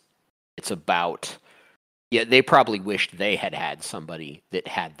 it's about, yeah, they probably wished they had had somebody that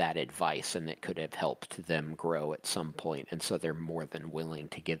had that advice and that could have helped them grow at some point, and so they're more than willing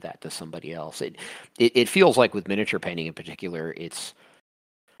to give that to somebody else. It feels like with miniature painting in particular, it's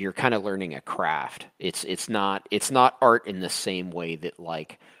you're kind of learning a craft. It's not art in the same way that,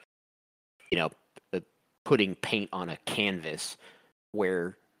 like, you know uh, putting paint on a canvas,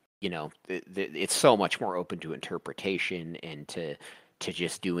 where it's so much more open to interpretation and to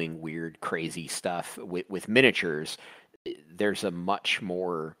just doing weird, crazy stuff. With miniatures, there's a much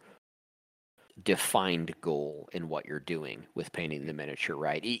more defined goal in what you're doing with painting the miniature,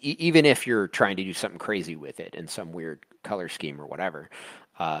 right? Even if you're trying to do something crazy with it in some weird color scheme or whatever,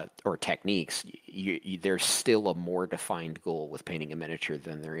 or techniques, there's still a more defined goal with painting a miniature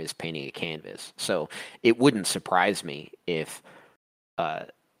than there is painting a canvas. So it wouldn't surprise me uh,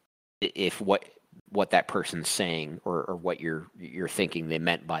 if what that person's saying, or what you're thinking they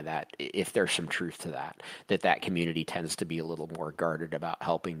meant by that, if there's some truth to that community tends to be a little more guarded about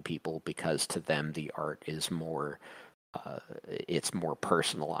helping people, because to them the art is more it's more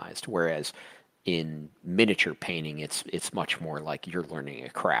personalized, whereas in miniature painting it's much more like you're learning a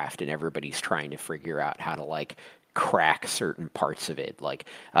craft, and everybody's trying to figure out how to, like, crack certain parts of it, like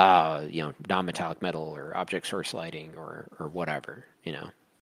non-metallic metal or object source lighting, or whatever.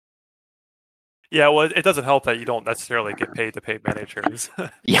 Yeah, well, it doesn't help that you don't necessarily get paid to paint miniatures.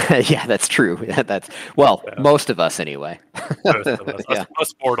 Yeah, yeah, that's true. That's, well, Yeah, most of us anyway. most of us, Yeah,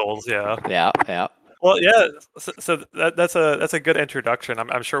 us mortals. Yeah, yeah, yeah. Well, yeah. So that's a good introduction.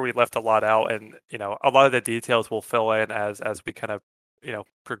 I'm sure we left a lot out, and a lot of the details will fill in as we kind of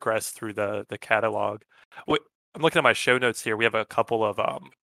progress through the catalog. I'm looking at my show notes here. We have a couple of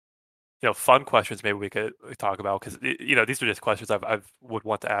fun questions maybe we could talk about because these are just questions I've would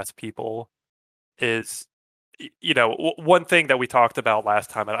want to ask people. Is one thing that we talked about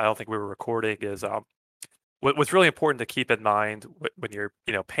last time, and I don't think we were recording, is what's really important to keep in mind when you're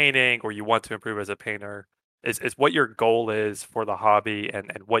painting or you want to improve as a painter is what your goal is for the hobby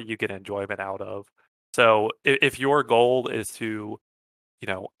and what you get enjoyment out of. So if your goal is to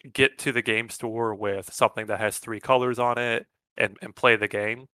get to the game store with something that has 3 colors on it and play the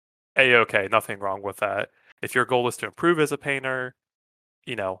game, okay, nothing wrong with that. If your goal is to improve as a painter,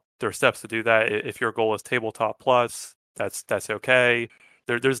 there are steps to do that. If your goal is tabletop plus, that's okay.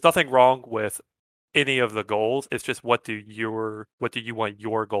 There's nothing wrong with any of the goals. It's just what do you want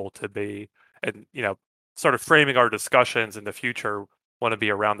your goal to be? And sort of framing our discussions in the future want to be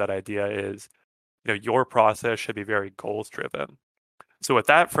around that idea is your process should be very goals driven. So with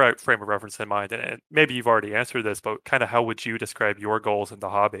that frame of reference in mind, and maybe you've already answered this, but kind of how would you describe your goals in the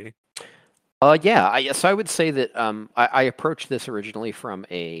hobby? Yeah, so I would say that I approached this originally from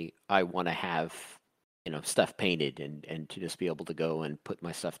I want to have stuff painted and to just be able to go and put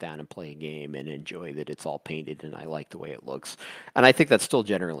my stuff down and play a game and enjoy that it's all painted and I like the way it looks. And I think that's still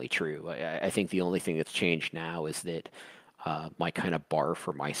generally true. I think the only thing that's changed now is that my kind of bar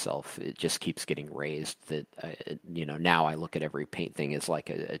for myself, it just keeps getting raised. That now I look at every paint thing as like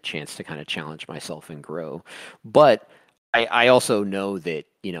a chance to kind of challenge myself and grow. But I also know that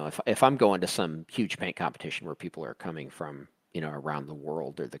if I'm going to some huge paint competition where people are coming from around the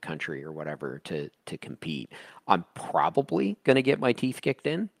world or the country or whatever to compete, I'm probably going to get my teeth kicked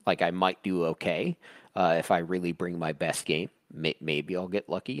in. Like I might do okay if I really bring my best game. Maybe I'll get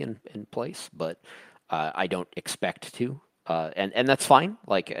lucky in place, but I don't expect to. And that's fine.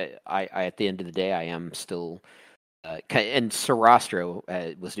 Like I at the end of the day, I am still. And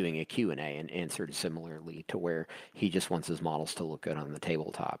Sarastro was doing a Q&A and answered similarly to where he just wants his models to look good on the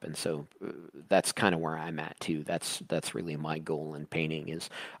tabletop. And so that's kind of where I'm at too. That's really my goal in painting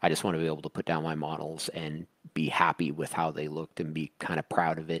is I just want to be able to put down my models and be happy with how they looked and be kind of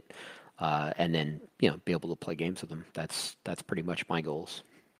proud of it. And then, be able to play games with them. That's pretty much my goals.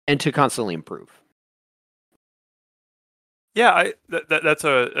 And to constantly improve. Yeah, that's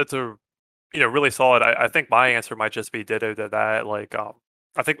a really solid. I think my answer might just be ditto to that. Like,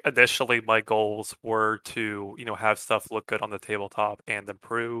 I think initially my goals were to, have stuff look good on the tabletop and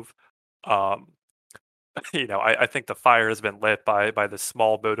improve. Um, I think the fire has been lit by the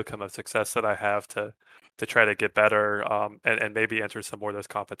small modicum of success that I have to try to get better, and maybe enter some more of those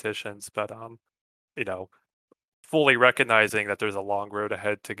competitions. But you know, fully recognizing that there's a long road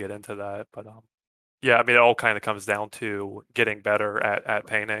ahead to get into that. But yeah, I mean, it all kind of comes down to getting better at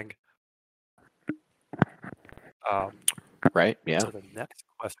painting. Um, Right? Yeah. So the next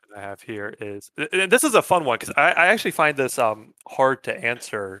question I have here is, and this is a fun one because I actually find this hard to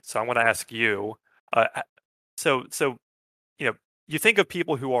answer. So I'm going to ask you. So you think of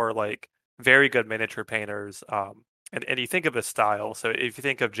people who are like very good miniature painters, and you think of a style. So if you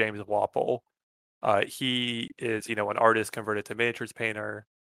think of James Wapple, he is an artist converted to miniatures painter.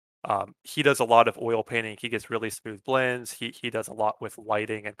 He does a lot of oil painting. He gets really smooth blends. He does a lot with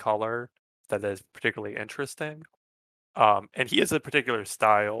lighting and color that is particularly interesting. And he has a particular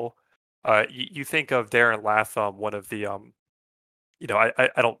style. You think of Darren Latham, one of the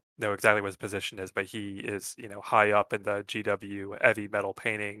I don't know exactly what his position is, but he is high up in the GW heavy metal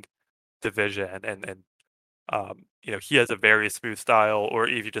painting division, and he has a very smooth style. Or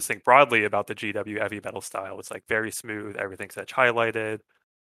if you just think broadly about the GW heavy metal style, it's like very smooth. Everything's edge highlighted.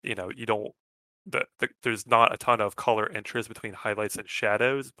 You don't there's not a ton of color interest between highlights and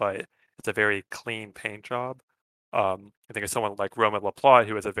shadows, but it's a very clean paint job. I think of someone like Roman Laplante,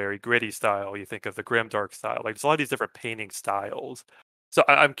 who has a very gritty style. You think of the grimdark style. Like there's a lot of these different painting styles. So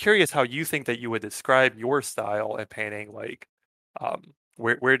I'm curious how you think that you would describe your style in painting. Like,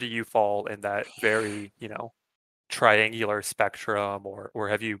 where do you fall in that very triangular spectrum, or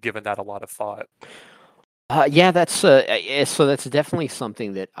have you given that a lot of thought? Yeah, that's so that's definitely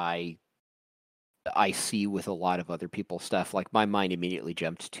something that I see with a lot of other people's stuff. Like my mind immediately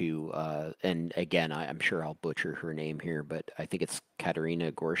jumped to, and again, I'm sure I'll butcher her name here, but I think it's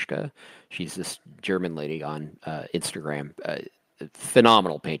Katerina Gorshka. She's this German lady on Instagram.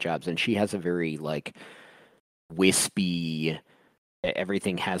 Phenomenal paint jobs, and she has a very like wispy,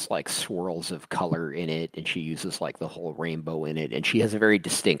 everything has like swirls of color in it, and she uses like the whole rainbow in it, and she has a very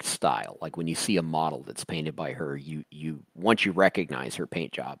distinct style. Like when you see a model that's painted by her, you once you recognize her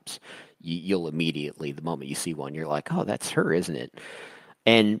paint jobs, you'll immediately, the moment you see one, you're like, oh, that's her, isn't it?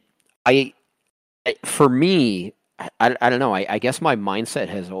 And I for me, I don't know. I guess my mindset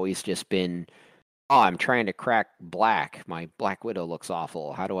has always just been, oh, I'm trying to crack black. My Black Widow looks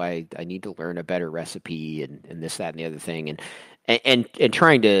awful. How do I need to learn a better recipe and this, that, and the other thing. And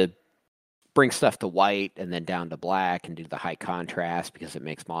trying to bring stuff to white and then down to black and do the high contrast because it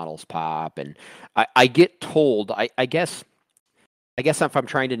makes models pop. And I get told, I guess if I'm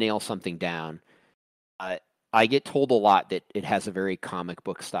trying to nail something down, I I get told a lot that it has a very comic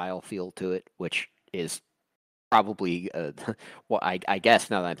book style feel to it, which is probably well, I guess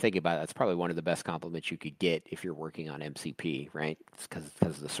now that I'm thinking about it, that's probably one of the best compliments you could get if you're working on MCP, right? Because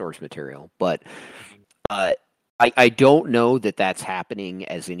of the source material. But Mhm. uh, I don't know that that's happening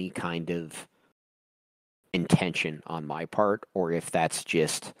as any kind of intention on my part, or if that's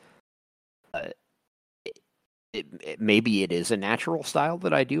just uh, maybe it is a natural style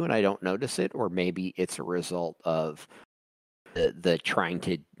that I do and I don't notice it, or maybe it's a result of the trying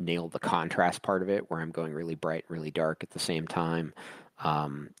to nail the contrast part of it, where I'm going really bright, really dark at the same time.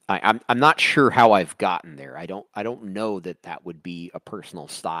 I'm not sure how I've gotten there. I don't know that that would be a personal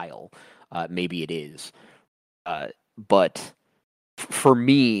style. Maybe it is, uh, but for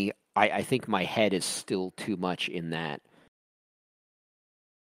me, I think my head is still too much in that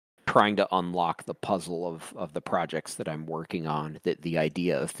trying to unlock the puzzle of the projects that I'm working on. That the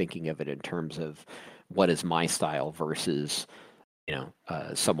idea of thinking of it in terms of what is my style versus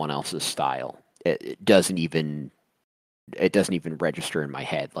someone else's style. It doesn't even register in my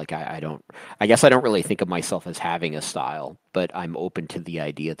head. Like I don't. I guess I don't really think of myself as having a style, but I'm open to the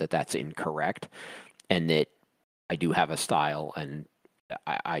idea that that's incorrect and that I do have a style, and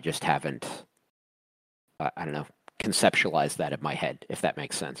I just haven't. I don't know. Conceptualized that in my head, if that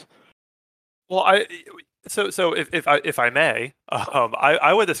makes sense. Well, so if I may,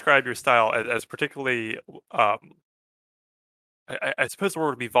 I would describe your style as particularly I suppose the word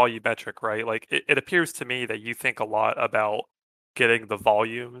would be volumetric, right? Like it appears to me that you think a lot about getting the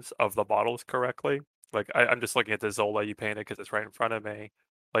volumes of the models correctly. Like I'm just looking at the Zola you painted because it's right in front of me.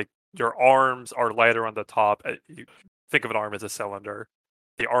 Like your arms are lighter on the top. You think of an arm as a cylinder.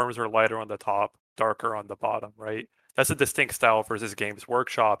 The arms are lighter on the top, darker on the bottom, right? That's a distinct style versus Games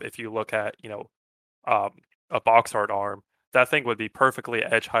Workshop. If you look at, um, a box art arm, that thing would be perfectly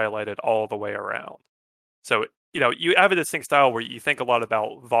edge highlighted all the way around. So, you have a distinct style where you think a lot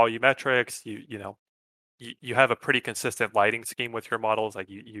about volumetrics. You have a pretty consistent lighting scheme with your models. Like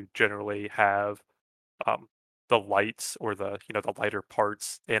you generally have um, the lights or the lighter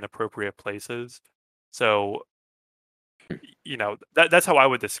parts in appropriate places. So, that's how I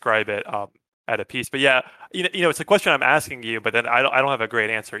would describe it at a piece. But yeah, it's a question I'm asking you, but then I don't have a great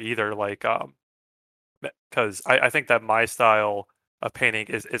answer either. Like because I think that my style of painting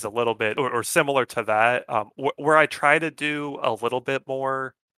is a little bit or similar to that, where I try to do a little bit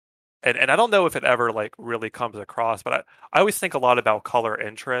more, and I don't know if it ever like really comes across, but I always think a lot about color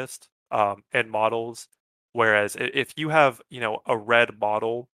interest in models. Whereas if you have a red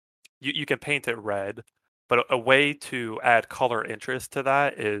model, you can paint it red, but a way to add color interest to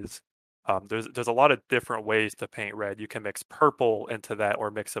that is there's a lot of different ways to paint red. You can mix purple into that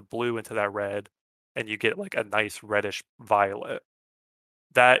or mix a blue into that red, and you get like a nice reddish violet.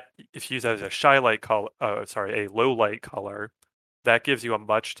 That if used as a shy light color, sorry, a low light color, that gives you a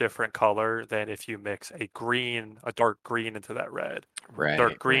much different color than if you mix a dark green into that red. Dark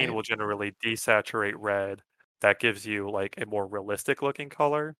Right, green right. will generally desaturate red. That gives you like a more realistic looking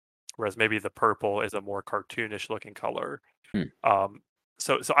color, whereas maybe the purple is a more cartoonish looking color. Hmm. Um,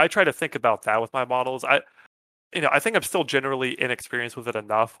 so I try to think about that with my models. I think I'm still generally inexperienced with it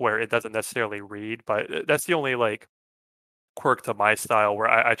enough where it doesn't necessarily read, but that's the only like quirk to my style where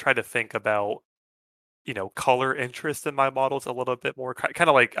I try to think about color interest in my models a little bit more. Kind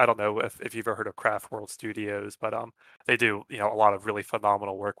of like I don't know if you've ever heard of Craft World Studios, but they do a lot of really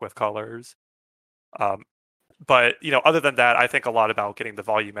phenomenal work with colors. Um, but other than that, I think a lot about getting the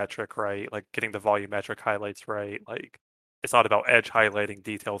volumetric right, like getting the volumetric highlights right. Like it's not about edge highlighting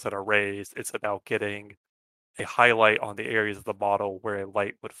details that are raised. It's about getting a highlight on the areas of the model where a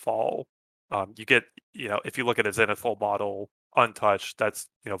light would fall. You get, if you look at a zenithal model untouched, that's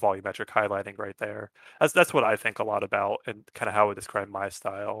volumetric highlighting right there. That's what I think a lot about and kind of how I would describe my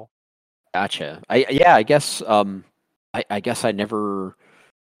style. Gotcha. Yeah, I guess I guess I never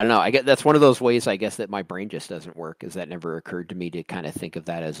I don't know. I get that's one of those ways I guess that my brain just doesn't work, is that never occurred to me to kind of think of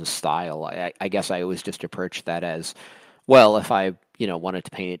that as a style. I guess I always just approach that as, Well, if I, wanted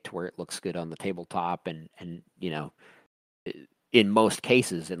to paint it to where it looks good on the tabletop and in most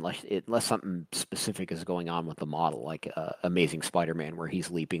cases, unless something specific is going on with the model, like Amazing Spider-Man, where he's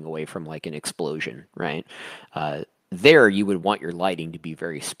leaping away from like an explosion, right? There, you would want your lighting to be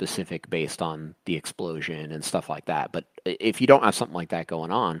very specific based on the explosion and stuff like that. But if you don't have something like that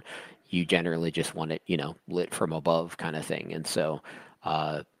going on, you generally just want it, lit from above, kind of thing. And so,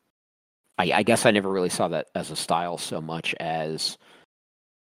 I guess I never really saw that as a style so much as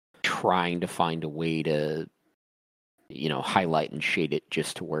trying to find a way to highlight and shade it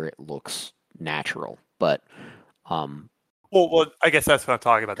just to where it looks natural. But well, I guess that's what I'm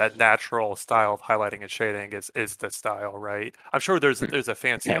talking about. That natural style of highlighting and shading is the style, right? I'm sure there's a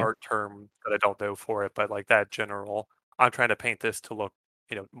fancy okay. art term that I don't know for it, but like that general, I'm trying to paint this to look,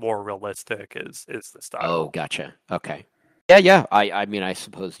 more realistic is the Oh, style. gotcha. Okay. Yeah. I mean, I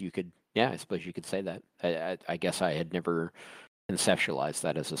suppose you could. Yeah, I suppose you could say that. I guess I had never conceptualized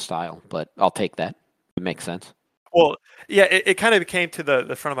that as a style, but I'll take that. It makes sense. Well, yeah, it kind of came to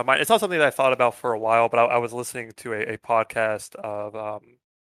the front of my mind. It's not something that I thought about for a while, but I was listening to a podcast of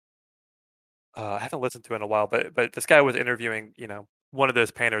I haven't listened to it in a while, but this guy was interviewing, one of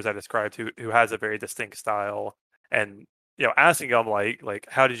those painters I described who has a very distinct style, and asking him like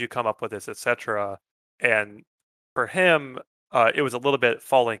how did you come up with this, etc. And for him, it was a little bit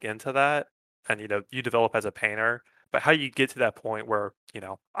falling into that, and you develop as a painter, but how you get to that point where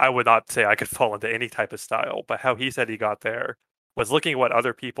I would not say I could fall into any type of style, but how he said he got there was looking at what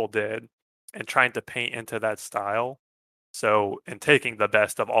other people did and trying to paint into that style, so, and taking the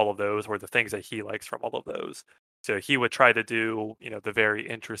best of all of those were the things that he likes from all of those. So he would try to do, the very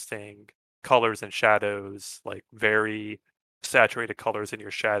interesting colors and shadows, like very saturated colors in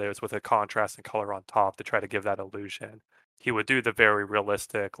your shadows with a contrast and color on top to try to give that illusion. He would do the very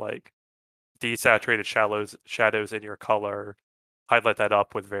realistic, like desaturated shadows in your color, highlight that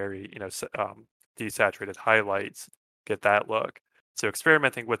up with very, desaturated highlights, get that look. So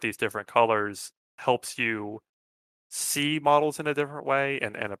experimenting with these different colors helps you see models in a different way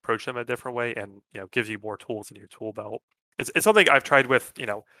and approach them a different way, and gives you more tools in your tool belt. It's something I've tried with,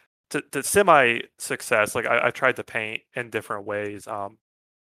 to semi success. Like I tried to paint in different ways,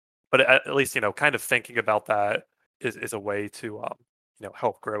 but at least kind of thinking about that is a way to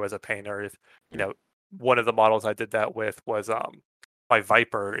help grow as a painter. If one of the models I did that with was my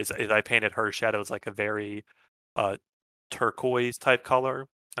Viper, is I painted her shadows like a very uh turquoise type color,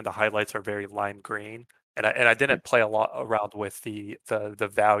 and the highlights are very lime green. And I didn't play a lot around with the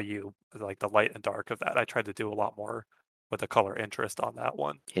value, like the light and dark of that. I tried to do a lot more with the color interest on that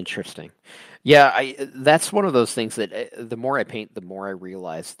one. Interesting. Yeah, that's one of those things that the more I paint, the more I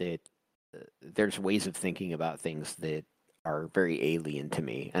realize that there's ways of thinking about things that are very alien to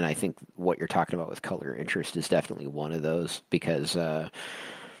me. And I think what you're talking about with color interest is definitely one of those because to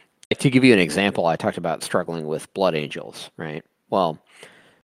give you an example, I talked about struggling with Blood Angels, right? Well,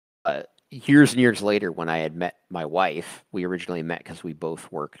 years and years later, when I had met my wife, we originally met because we both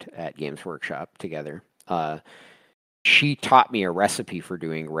worked at Games Workshop together. She taught me a recipe for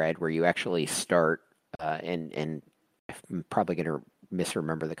doing red where you actually start, and I'm probably going to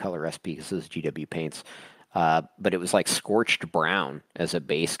misremember the color recipe because this is GW paints, but it was like scorched brown as a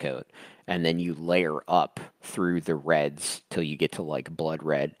base coat, and then you layer up through the reds till you get to like blood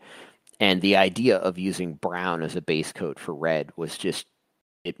red. And the idea of using brown as a base coat for red was just,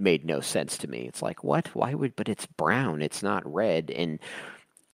 it made no sense to me. It's like, what? Why would, but it's brown, it's not red.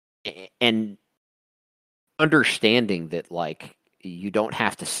 And understanding that like you don't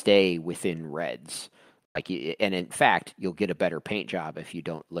have to stay within reds. And in fact, you'll get a better paint job if you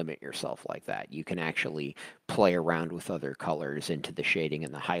don't limit yourself like that. You can actually play around with other colors into the shading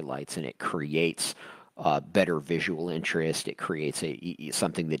and the highlights, and it creates better visual interest. It creates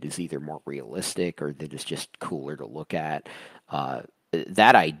something that is either more realistic or that is just cooler to look at.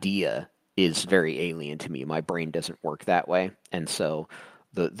 That idea is very alien to me. My brain doesn't work that way, and so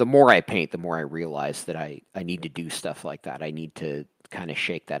the more I paint, the more I realize that I need to do stuff like that. I need to kind of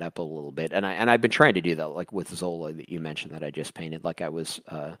shake that up a little bit, and I've been trying to do that, like with Zola that you mentioned that I just painted. Like I was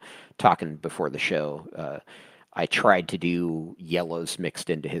talking before the show, I tried to do yellows mixed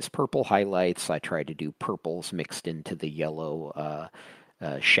into his purple highlights. I tried to do purples mixed into the yellow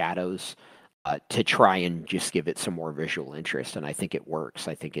shadows. To try and just give it some more visual interest. And I think it works.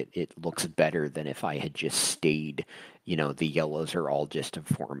 I think it looks better than if I had just stayed, the yellows are all just a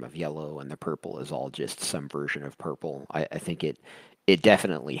form of yellow and the purple is all just some version of purple. I think it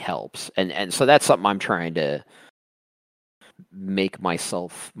definitely helps. And so that's something I'm trying to make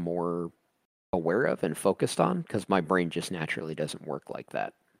myself more aware of and focused on because my brain just naturally doesn't work like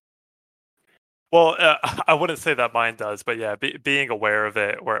that. Well, I wouldn't say that mine does, but yeah, being aware of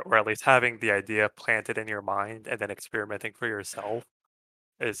it, or at least having the idea planted in your mind and then experimenting for yourself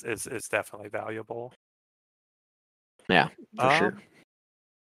is definitely valuable. Yeah, for sure. Um,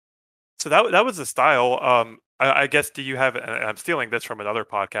 so that was the style. I guess do you have? And I'm stealing this from another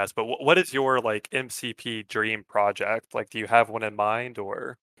podcast, but what is your like MCP dream project? Like, do you have one in mind,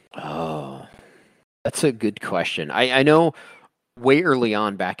 or? Oh, that's a good question. I know way early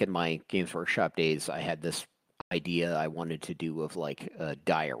on back in my Games Workshop days, I had this idea I wanted to do of like a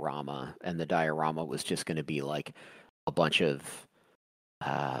diorama, and the diorama was just going to be like a bunch of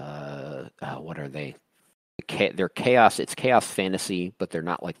what are they? They're chaos. It's chaos fantasy, but they're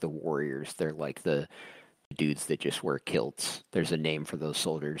not like the warriors. They're like the dudes that just wear kilts. There's a name for those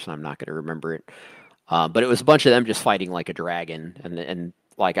soldiers, and I'm not going to remember it. But it was a bunch of them just fighting like a dragon, and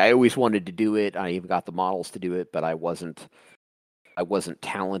like I always wanted to do it. I even got the models to do it, but I wasn't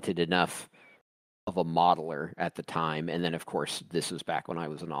talented enough of a modeler at the time. And then, of course, this was back when I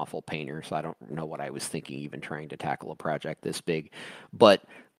was an awful painter, so I don't know what I was thinking, even trying to tackle a project this big. But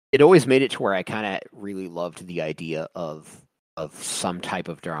it always made it to where I kind of really loved the idea of some type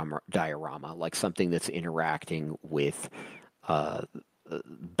of diorama, like something that's interacting with uh,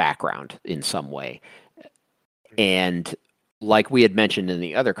 background in some way. And like we had mentioned in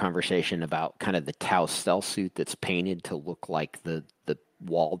the other conversation about kind of the Tau stealth suit that's painted to look like the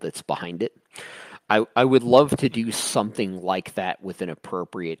wall that's behind it. I would love to do something like that with an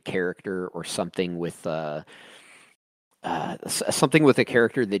appropriate character, or something with something with a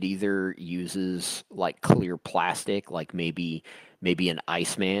character that either uses like clear plastic, like maybe an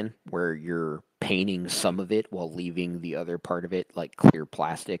Iceman, where you're painting some of it while leaving the other part of it like clear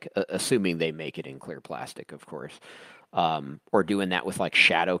plastic, assuming they make it in clear plastic, of course. Or doing that with like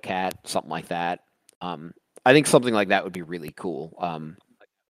Shadowcat, something like that. I think something like that would be really cool.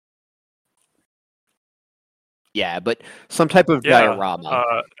 Yeah, but some type of Yeah,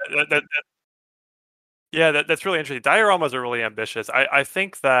 diorama. that yeah, that's really interesting. Dioramas are really ambitious. I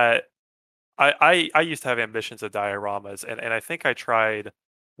think that I used to have ambitions of dioramas, and I think I tried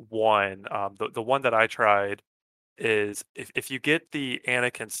one. The one that I tried is if you get the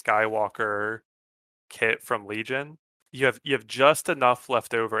Anakin Skywalker kit from Legion, you have just enough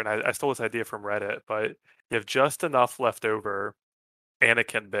left over, and I stole this idea from Reddit, but you have just enough left over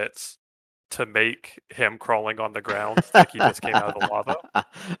Anakin bits to make him crawling on the ground like he just came out of the lava.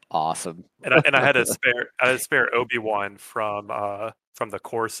 Awesome. And I had a spare Obi-Wan from the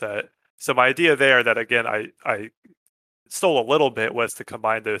core set. So my idea there that again I stole a little bit was to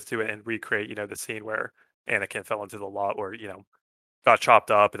combine those two and recreate, the scene where Anakin fell into the lava, or got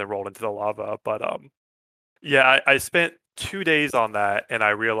chopped up and then rolled into the lava. But yeah, I spent 2 days on that, and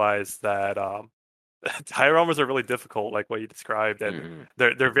I realized that dioramas are really difficult, like what you described, and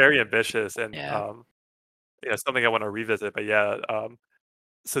Mhm. they're very ambitious, and Yeah. something I want to revisit. But yeah,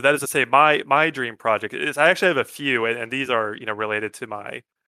 so that is to say, my dream project is I actually have a few, and these are related to my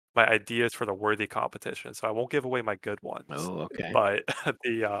ideas for the worthy competition. So I won't give away my good ones, Oh, okay. but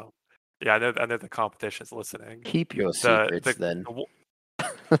the yeah, I know the competition's listening. Keep your The secrets the then.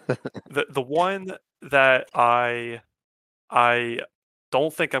 the, the one that I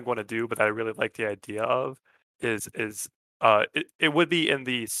don't think I'm going to do, but I really like the idea of is it would be in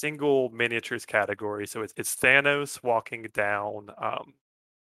the single miniatures category. So it's Thanos walking down.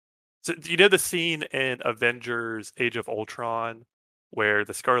 So do you know the scene in Avengers: Age of Ultron where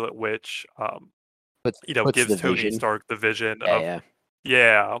the Scarlet Witch, Puts gives the Tony vision. Stark the vision Yeah, of, yeah.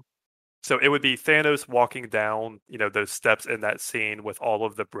 yeah. So it would be Thanos walking down, those steps in that scene with all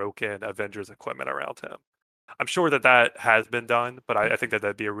of the broken Avengers equipment around him. I'm sure that has been done, but I think that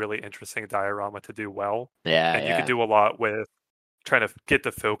that'd be a really interesting diorama to do well. Yeah, And you could yeah. do a lot with trying to get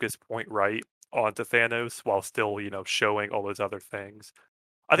the focus point right onto Thanos while still, showing all those other things.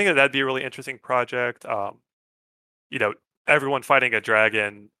 I think that that'd be a really interesting project. You know, Everyone fighting a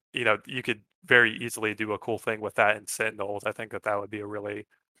dragon, you could very easily do a cool thing with that in Sentinels. I think that that would be a really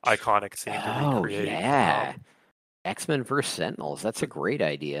iconic scene to Oh, recreate. yeah. X-Men vs. Sentinels. That's a great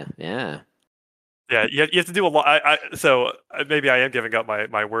idea. Yeah. Yeah, you have to do a lot. So maybe I am giving up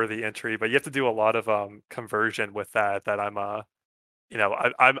my worthy entry, but you have to do a lot of conversion with that. That I'm a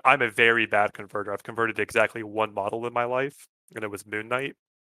very bad converter. I've converted exactly one model in my life, and it was Moon Knight.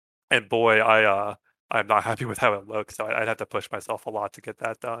 And boy, I'm not happy with how it looks. So I'd have to push myself a lot to get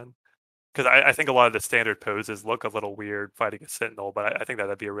that done. Because I think a lot of the standard poses look a little weird fighting a Sentinel, but I think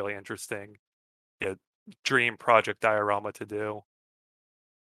that'd be a really interesting, you know, dream project diorama to do.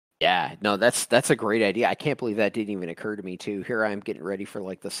 Yeah, no, that's a great idea. I can't believe that didn't even occur to me too. Here I am getting ready for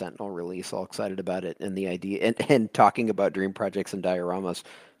like the Sentinel release, all excited about it and the idea and talking about dream projects and dioramas.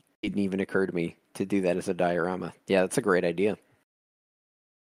 didn't even occur to me to do that as a diorama. Yeah, that's a great idea.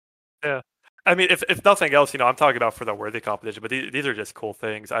 Yeah. I mean, if nothing else, I'm talking about for the worthy competition, but these are just cool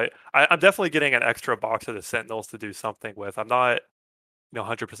things. I'm definitely getting an extra box of the Sentinels to do something with. I'm not,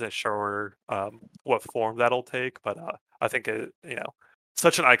 100% sure what form that'll take, but I think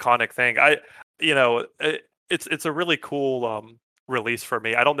such an iconic thing. It's a really cool release for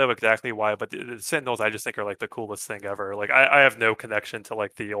me. I don't know exactly why, but the Sentinels I just think are like the coolest thing ever. Like I have no connection to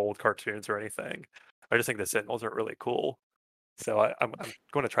like the old cartoons or anything. I just think the Sentinels are really cool. So I'm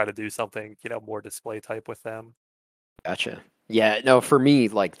going to try to do something, more display type with them. Gotcha. Yeah, no, for me,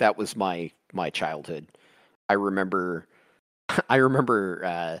 like that was my childhood. I remember, I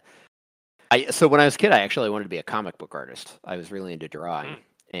remember. So when I was a kid, I actually wanted to be a comic book artist. I was really into drawing, Mm.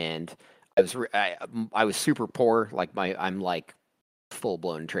 and I was super poor. Like I'm like full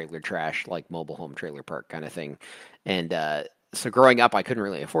blown trailer trash, like mobile home trailer park kind of thing. And so growing up, I couldn't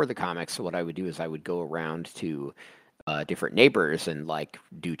really afford the comics. So what I would do is I would go around to different neighbors and like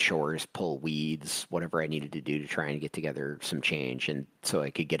do chores, pull weeds, whatever I needed to do to try and get together some change, and so I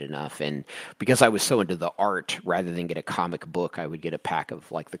could get enough. And because I was so into the art, rather than get a comic book, I would get a pack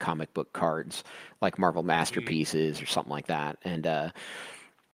of like the comic book cards, like Marvel Mm. Masterpieces or something like that. And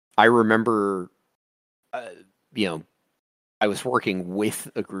I remember, uh, you know, I was working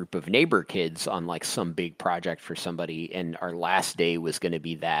with a group of neighbor kids on like some big project for somebody, and our last day was going to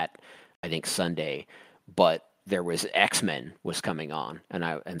be that, I think Sunday, but there was X-Men was coming on,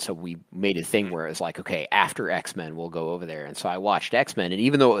 and so we made a thing Mm. where it was like, okay, after X-Men we'll go over there, and so I watched X-Men, and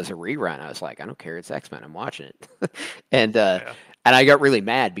even though it was a rerun, I was like, I don't care, it's X-Men, I'm watching it, and Yeah. and I got really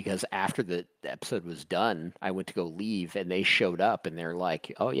mad because after the episode was done, I went to go leave, and they showed up, and they're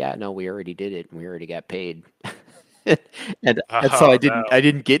like, "Oh yeah, no, we already did it, and we already got paid." And so Oh no, I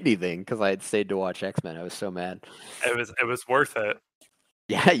didn't get anything because I had stayed to watch X-Men. I was so mad. it was worth it.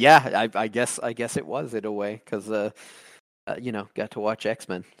 Yeah, yeah. I guess it was in a way because got to watch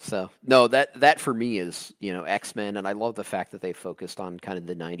X-Men. So no, that for me is X-Men, and I love the fact that they focused on kind of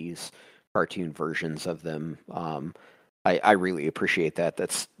the '90s cartoon versions of them. I really appreciate that.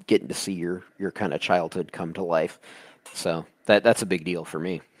 That's getting to see your kind of childhood come to life. So that's a big deal for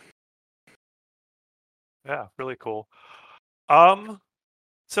me. Yeah, really cool. Um,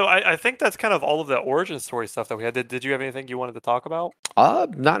 so I think that's kind of all of the origin story stuff that we had. Did you have anything you wanted to talk about?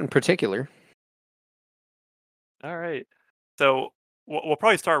 Not in particular. All right. So we'll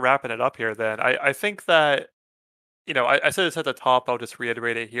probably start wrapping it up here then. I think that, I said this at the top, I'll just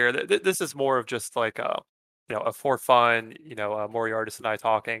reiterate it here. This is more of just like a for fun, Moriartis and I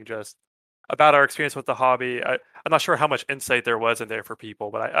talking just about our experience with the hobby. I'm not sure how much insight there was in there for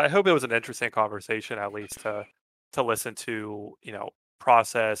people, but I hope it was an interesting conversation at least to listen to,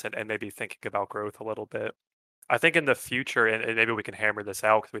 process and maybe thinking about growth a little bit. I think in the future, and maybe we can hammer this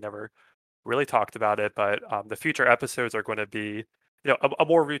out because we never really talked about it, but the future episodes are going to be, a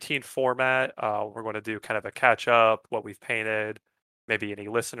more routine format. We're going to do kind of a catch up, what we've painted, maybe any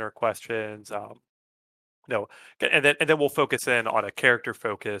listener questions. No, and then we'll focus in on a character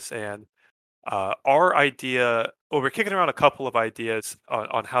focus and our idea. Well, we're kicking around a couple of ideas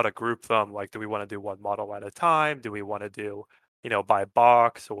on how to group them. Like, do we want to do one model at a time? Do we want to do, by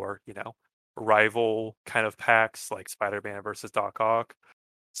box or rival kind of packs like Spider-Man versus Doc Ock?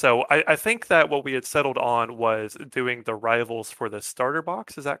 So I think that what we had settled on was doing the rivals for the starter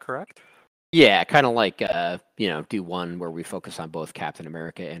box. Is that correct? Yeah, kind of like do one where we focus on both Captain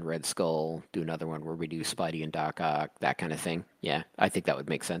America and Red Skull, do another one where we do Spidey and Doc Ock, that kind of thing. Yeah, I think that would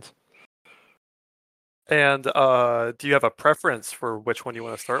make sense. And do you have a preference for which one you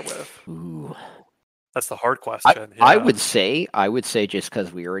want to start with? Ooh. That's the hard question. I Yeah. would say just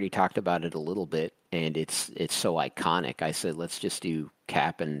because we already talked about it a little bit and it's so iconic, I said let's just do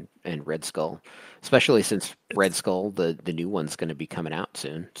Cap and Red Skull, especially since Red It's Skull the new one's going to be coming out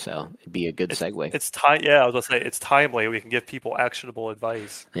soon, so it'd be a good it's segue. it's time. Yeah, I was gonna say it's timely. We can give people actionable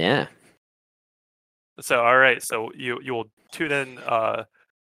advice. Yeah. So all right. So you will tune in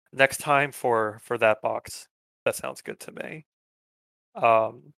next time for that box. That sounds good to me.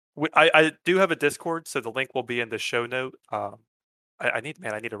 I do have a Discord, so the link will be in the show note. I need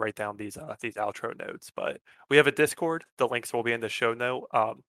to write down these outro notes, but we have a Discord. The links will be in the show note.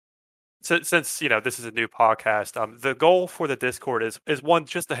 So, since this is a new podcast, the goal for the Discord is one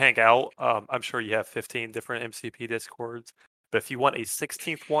just to hang out. I'm sure you have 15 different MCP Discords, but if you want a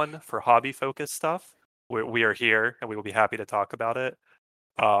 16th one for hobby focused stuff, we are here and we will be happy to talk about it.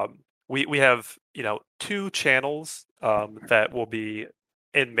 We have two channels that will be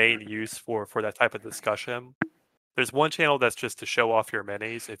in main use for that type of discussion. There's one channel that's just to show off your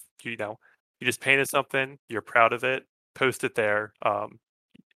minis. If you just painted something, you're proud of it, post it there.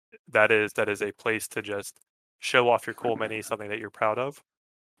 that is a place to just show off your cool mini, something that you're proud of.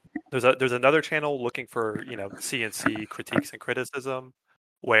 There's another channel looking for, CNC critiques and criticism,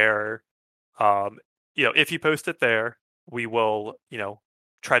 where um, if you post it there, we will,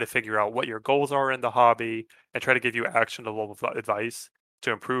 try to figure out what your goals are in the hobby and try to give you actionable advice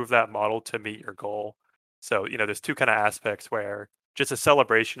to improve that model to meet your goal. So, there's two kind of aspects where just a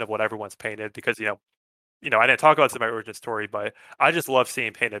celebration of what everyone's painted, because, I didn't talk about this in my origin story, but I just love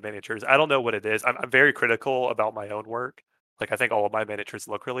seeing painted miniatures. I don't know what it is. I'm very critical about my own work. Like, I think all of my miniatures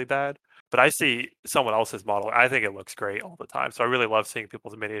look really bad, but I see someone else's model. I think it looks great all the time. So I really love seeing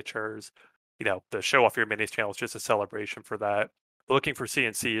people's miniatures. The show off your minis channel is just a celebration for that. But looking for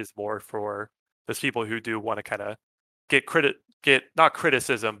CNC is more for those people who do want to kind of get not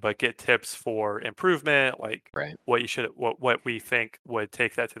criticism, but get tips for improvement, like Right. what we think would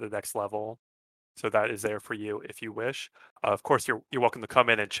take that to the next level. So that is there for you if you wish. Of course, you're welcome to come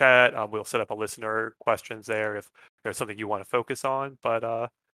in and chat. We'll set up a listener questions there if there's something you want to focus on.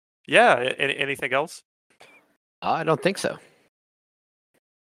 But yeah, anything else? I don't think so.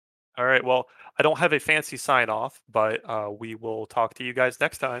 All right. Well, I don't have a fancy sign off, but we will talk to you guys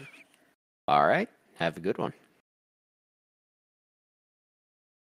next time. All right. Have a good one.